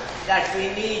that we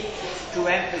need to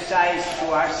emphasize to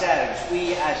ourselves,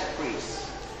 we as priests,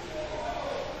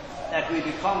 that we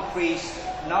become priests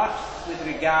not with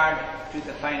regard to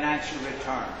the financial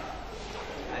return.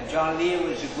 And John Lear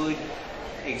was a good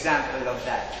example of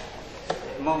that.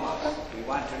 Among us, we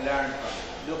want to learn from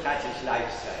him, look at his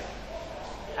lifestyle.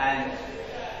 And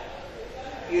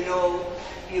you know,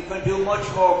 you can do much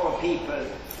more for people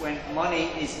when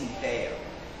money isn't there.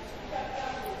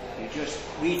 You just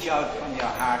reach out from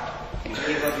your heart, you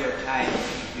give of your time,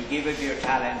 you give of your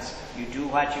talents, you do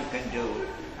what you can do,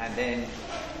 and then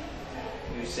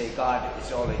you say, God,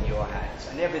 it's all in your hands.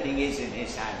 And everything is in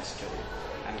his hands too.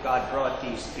 And God brought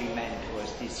these three men to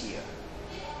us this year.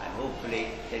 And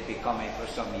hopefully they'll be coming for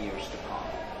some years to come.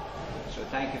 So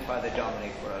thank you, Father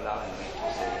Dominic, for allowing me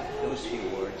to say those few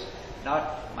words.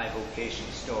 Not my vocation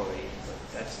story, but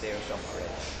that's there somewhere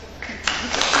else.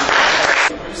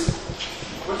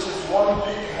 Which is one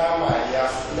big hammer he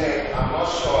has laid. I'm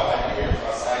not sure I can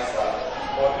emphasize that.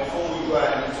 But before we go, I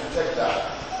need to check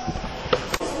that.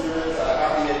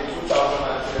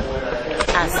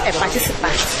 As a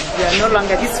participant, you are no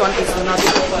longer, this one is not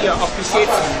your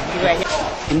appreciating. You are here.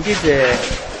 Indeed,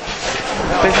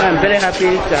 personally, I'm very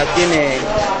happy to have been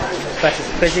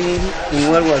participating in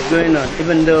what was going on,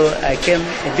 even though I came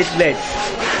a bit late.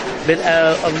 But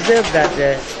I observed that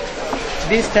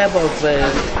this type of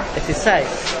exercise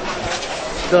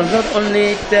does not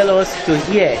only tell us to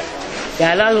hear, it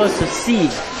allows us to see.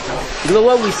 Because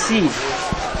what we see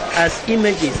as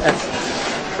images,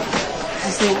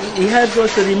 it helps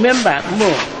us to remember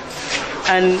more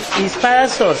and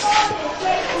inspires us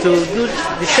to do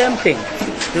the same thing,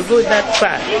 to go that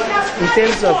far in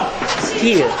terms of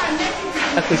skill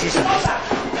acquisition.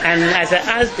 And as I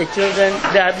asked the children,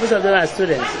 most of them are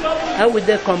students, how would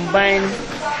they combine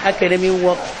academic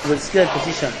work with skill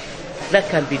acquisition? That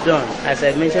can be done. As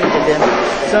I mentioned to them,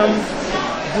 some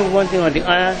do one thing or the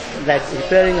other, like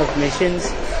repairing of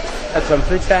machines, a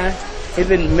computer,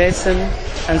 even medicine,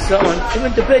 and so on,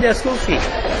 even to pay their school fee.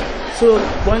 So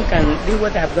one can do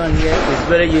what I've done here is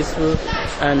very useful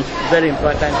and very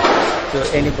important to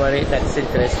anybody that's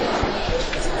interested.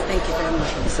 Thank you very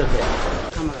much. It's okay.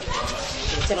 Come on.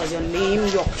 Tell us your name,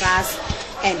 your class,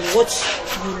 and what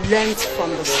you learned from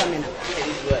the seminar.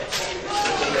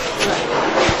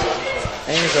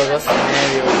 My name is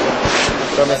Augustine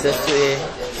from SS2A,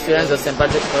 students of St.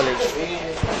 Patrick's College.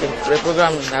 The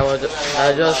program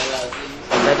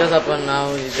that just happened now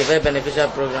is a very beneficial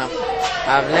program.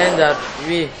 I've learned that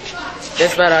we,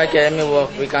 despite our academic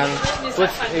work, we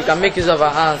can make use of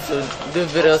our hands to do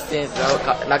various things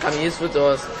that can be useful to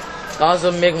us. We can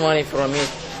also make money from it,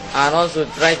 and also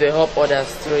try to help others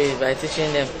through it by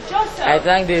teaching them. I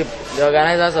thank the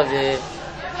organizers of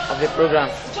the program.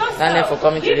 Thank them for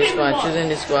coming to this school and choosing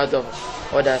this school out of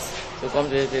others to come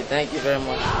to this place. Thank you very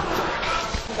much.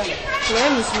 My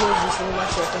name is Moses from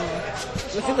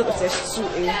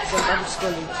SS2A, St. Patrick's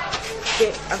College.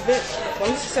 Okay, I've been from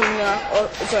this seminar or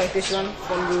orientation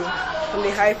from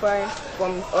the HIFA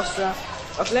from Austria.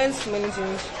 I've learned many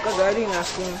things because I'm already in our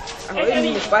school. I've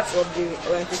already been part of the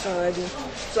orientation already.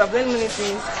 So I've learned many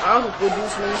things, how to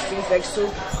produce many things like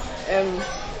soap,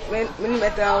 many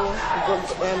metal,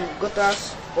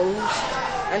 gutters, or roofs,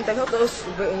 and it helped us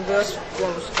in various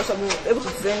forms. Also, I've been able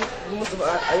to train most of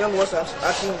our young ones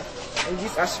in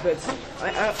this aspect.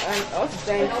 And I want to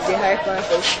thank the HIFA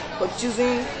for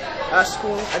choosing our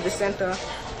school at the center,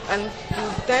 and to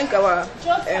thank our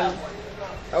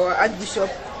Archbishop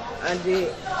and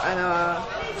our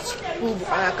school and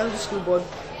our country school board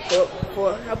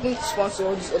for helping to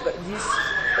sponsor this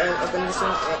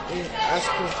organization in our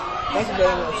school. Thank you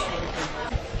very much.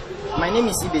 My name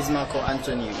is Marco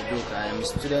Anthony Udoka. I am a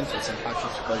student at St.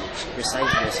 Patrick's College,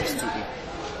 precisely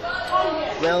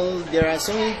SS2A. Well, there are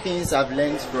so many things I've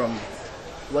learned from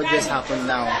what just happened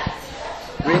now,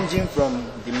 ranging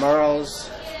from the morals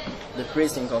the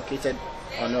praise inculcated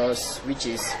on us, which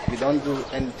is we don't do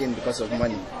anything because of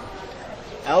money.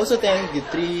 I also thank the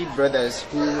three brothers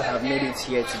who have made it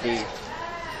here today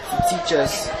to teach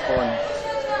us on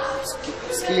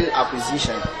skill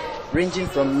acquisition, ranging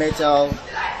from metal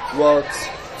works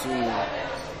to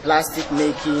plastic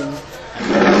making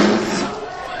and other things.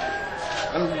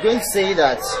 I'm going to say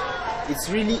that it's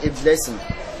really a blessing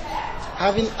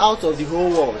having out of the whole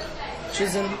world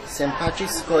chosen St.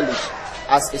 Patrick's College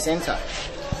as a center.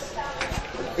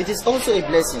 It is also a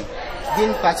blessing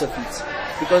being part of it,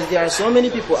 because there are so many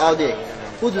people out there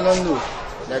who do not know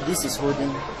that this is holding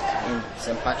in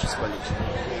St. Patrick's College.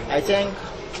 I thank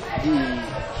the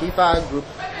HIFA group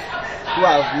who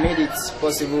have made it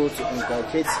possible to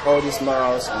inculcate all these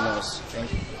morals on us.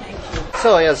 Thank you.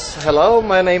 So yes, hello,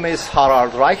 my name is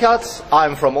Harald Reichert.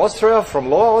 I'm from Austria, from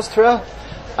Lower Austria,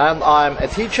 and I'm a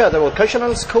teacher at the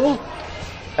vocational school.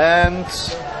 And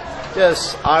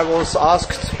yes, I was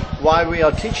asked why we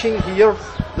are teaching here.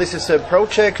 This is a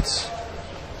project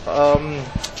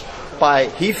by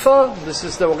HIFA. This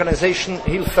is the organization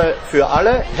Hilfe für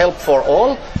alle, Help for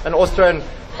All, an Austrian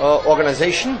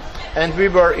organization. And we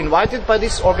were invited by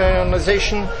this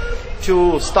organization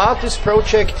to start this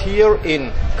project here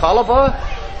in Calabar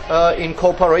in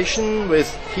cooperation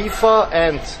with HIFA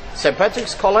and St.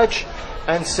 Patrick's College.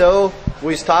 And so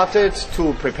we started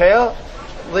to prepare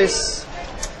this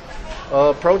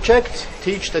project,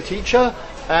 Teach the Teacher,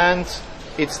 and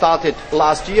it started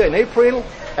last year in April,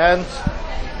 and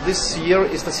this year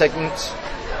is the second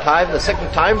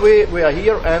time we are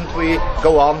here, and we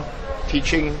go on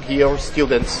teaching here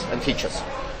students and teachers.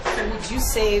 Would you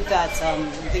say that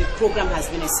the program has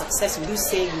been a success? Would you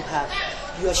say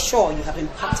you are sure you have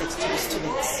impacted to the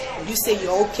students? Would you say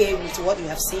you're okay with what you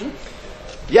have seen?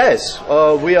 Yes,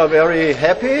 we are very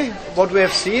happy what we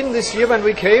have seen this year when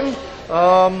we came.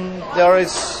 There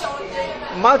is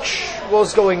much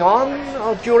was going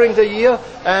on during the year,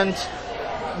 and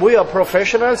we are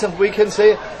professionals, and we can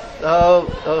say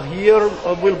here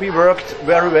will be worked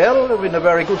very well with a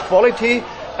very good quality,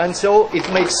 and so it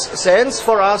makes sense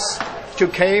for us to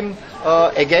come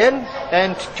again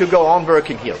and to go on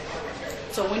working here.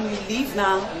 So when you leave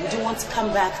now, would you want to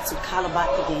come back to Calabar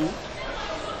again?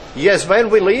 Yes, when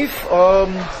we leave,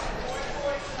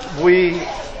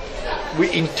 we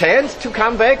intend to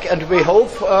come back, and we hope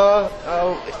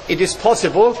it is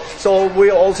possible. So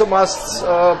we also must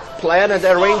plan and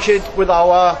arrange it with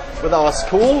our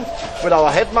school, with our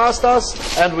headmasters,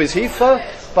 and with HIFA.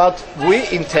 But we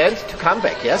intend to come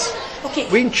back. Yes. Okay.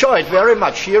 We enjoyed very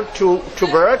much here to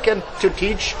work and to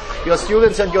teach your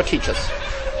students and your teachers.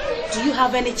 Do you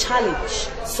have any challenge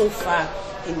so far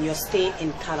in your stay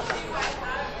in Calabar?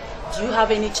 Do you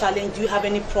have any challenge? Do you have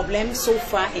any problems so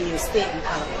far in your stay in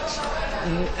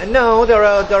Calabar? No, there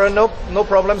are no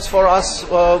problems for us.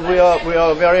 We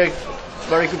are very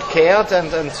good cared,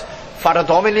 and Father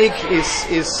Dominic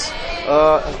is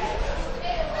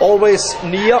always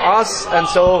near us, and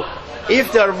so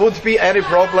if there would be any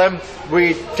problem,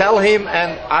 we tell him,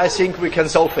 and I think we can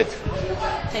solve it.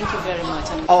 Thank you very much.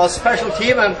 Our special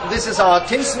team, and this is our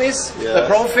tinsmith, the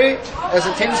profi as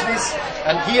a tinsmith,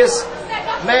 and he has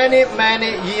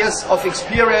many years of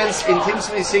experience in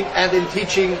tinsmithing and in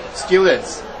teaching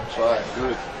students. Right,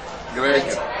 good,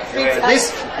 great.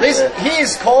 He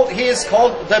is called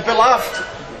the beloved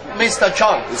Mr.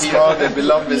 John. It's called the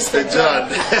beloved Mr.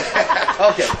 John.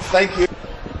 Okay, thank you.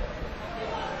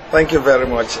 Thank you very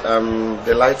much. I'm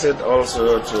delighted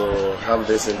also to have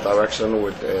this interaction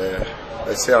with the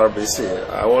CRBC.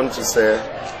 I want to say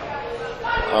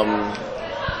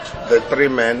the three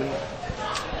men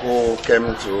who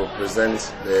came to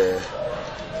present the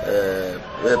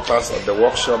papers at the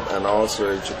workshop and also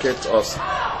educate us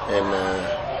in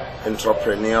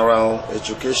entrepreneurial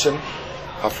education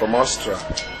are from Austria.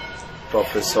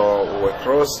 Professor Uwe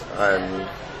Kroos and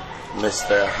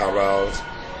Mr. Harald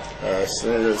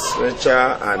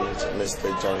Snitcher and Mr.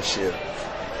 John Shear.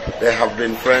 They have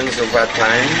been friends over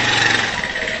time.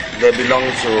 They belong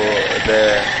to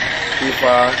the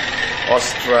HIFA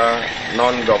Austria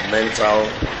non-governmental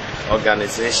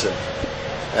organization,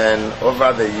 and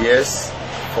over the years,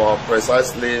 for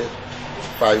precisely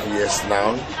 5 years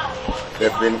now,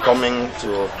 they've been coming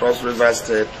to Cross River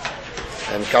State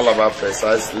and Calabar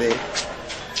precisely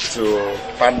to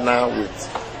partner with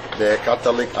the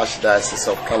Catholic Archdiocese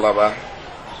of Calabar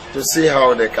to see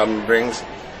how they can bring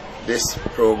this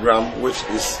program, which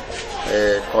is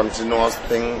a continuous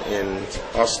thing in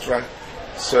Austria,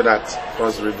 so that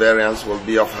Cross Riverians will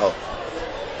be of help.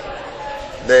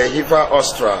 The HIFA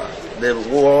Austria, the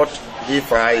word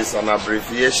HIFA is an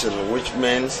abbreviation which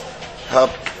means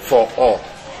help for all.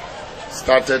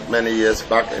 started many years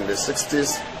back in the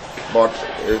 60s, but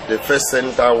the first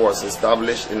center was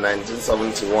established in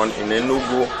 1971 in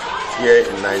Enugu, here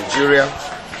in Nigeria,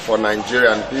 for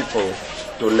Nigerian people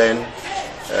to learn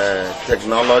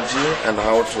technology and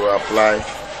how to apply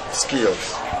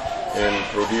skills in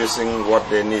producing what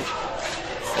they need.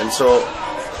 And so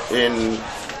in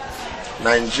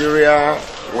Nigeria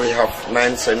we have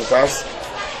 9 centers,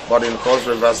 but in Cross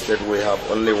River State we have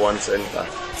only 1 center.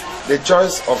 The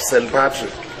choice of St.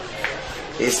 Patrick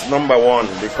is number 1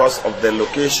 because of the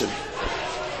location.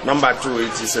 Number 2,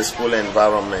 it is a school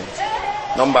environment.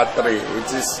 Number 3,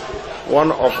 it is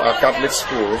one of our Catholic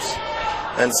schools,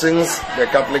 and since the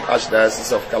Catholic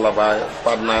Archdiocese of Calabar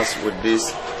partners with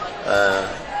this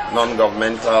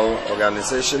non-governmental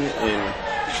organization in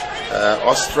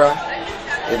Austria,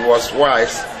 it was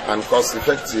wise and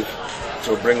cost-effective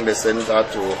to bring the center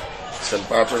to St.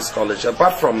 Patrick's College.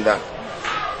 Apart from that,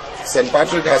 St.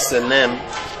 Patrick has a name,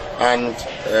 and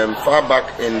far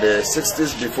back in the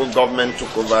 60s, before government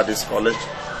took over this college,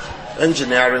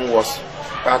 engineering was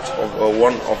part of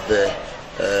one of the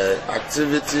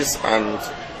activities and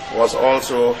was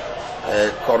also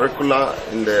curricula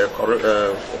in the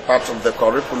part of the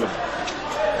curriculum.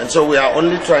 And so we are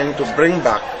only trying to bring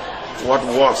back what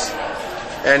was.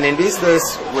 And in these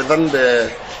days, within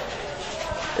the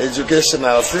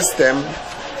educational system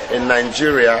in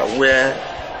Nigeria, where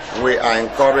we are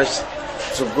encouraged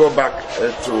to go back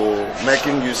to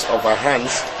making use of our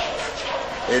hands,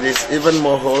 it is even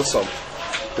more wholesome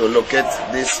to locate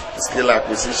this skill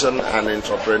acquisition and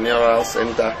entrepreneurial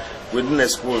center within a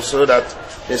school so that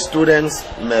the students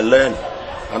may learn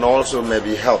and also may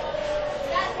be helped.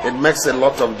 It makes a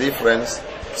lot of difference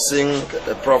seeing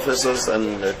the professors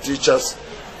and the teachers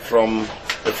from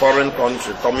a foreign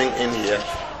country coming in here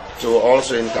to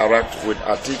also interact with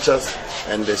our teachers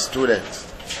and the students.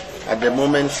 At the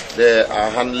moment, they are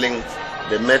handling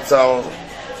the metal,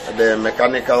 the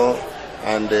mechanical,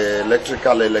 and the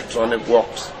electrical, electronic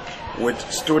works with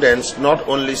students, not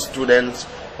only students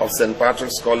of St.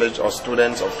 Patrick's College or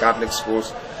students of Catholic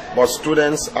schools, but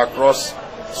students across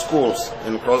schools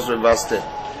in Cross River State.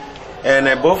 And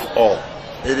above all,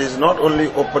 it is not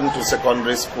only open to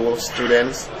secondary school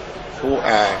students who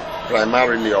are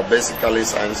primarily or basically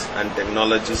science and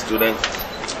technology students,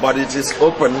 but it is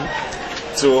open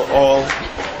to all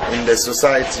in the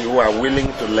society who are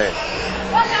willing to learn.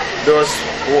 Those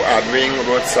who are doing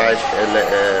roadside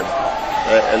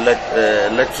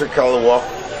electrical work,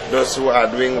 those who are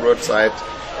doing roadside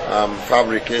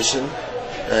fabrication,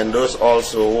 and those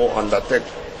also who undertake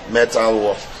metal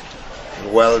work,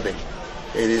 welding.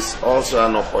 It is also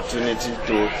an opportunity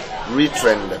to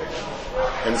retrain them.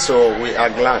 And so we are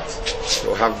glad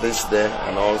to have this there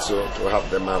and also to have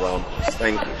them around us.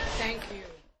 Thank you. Thank you.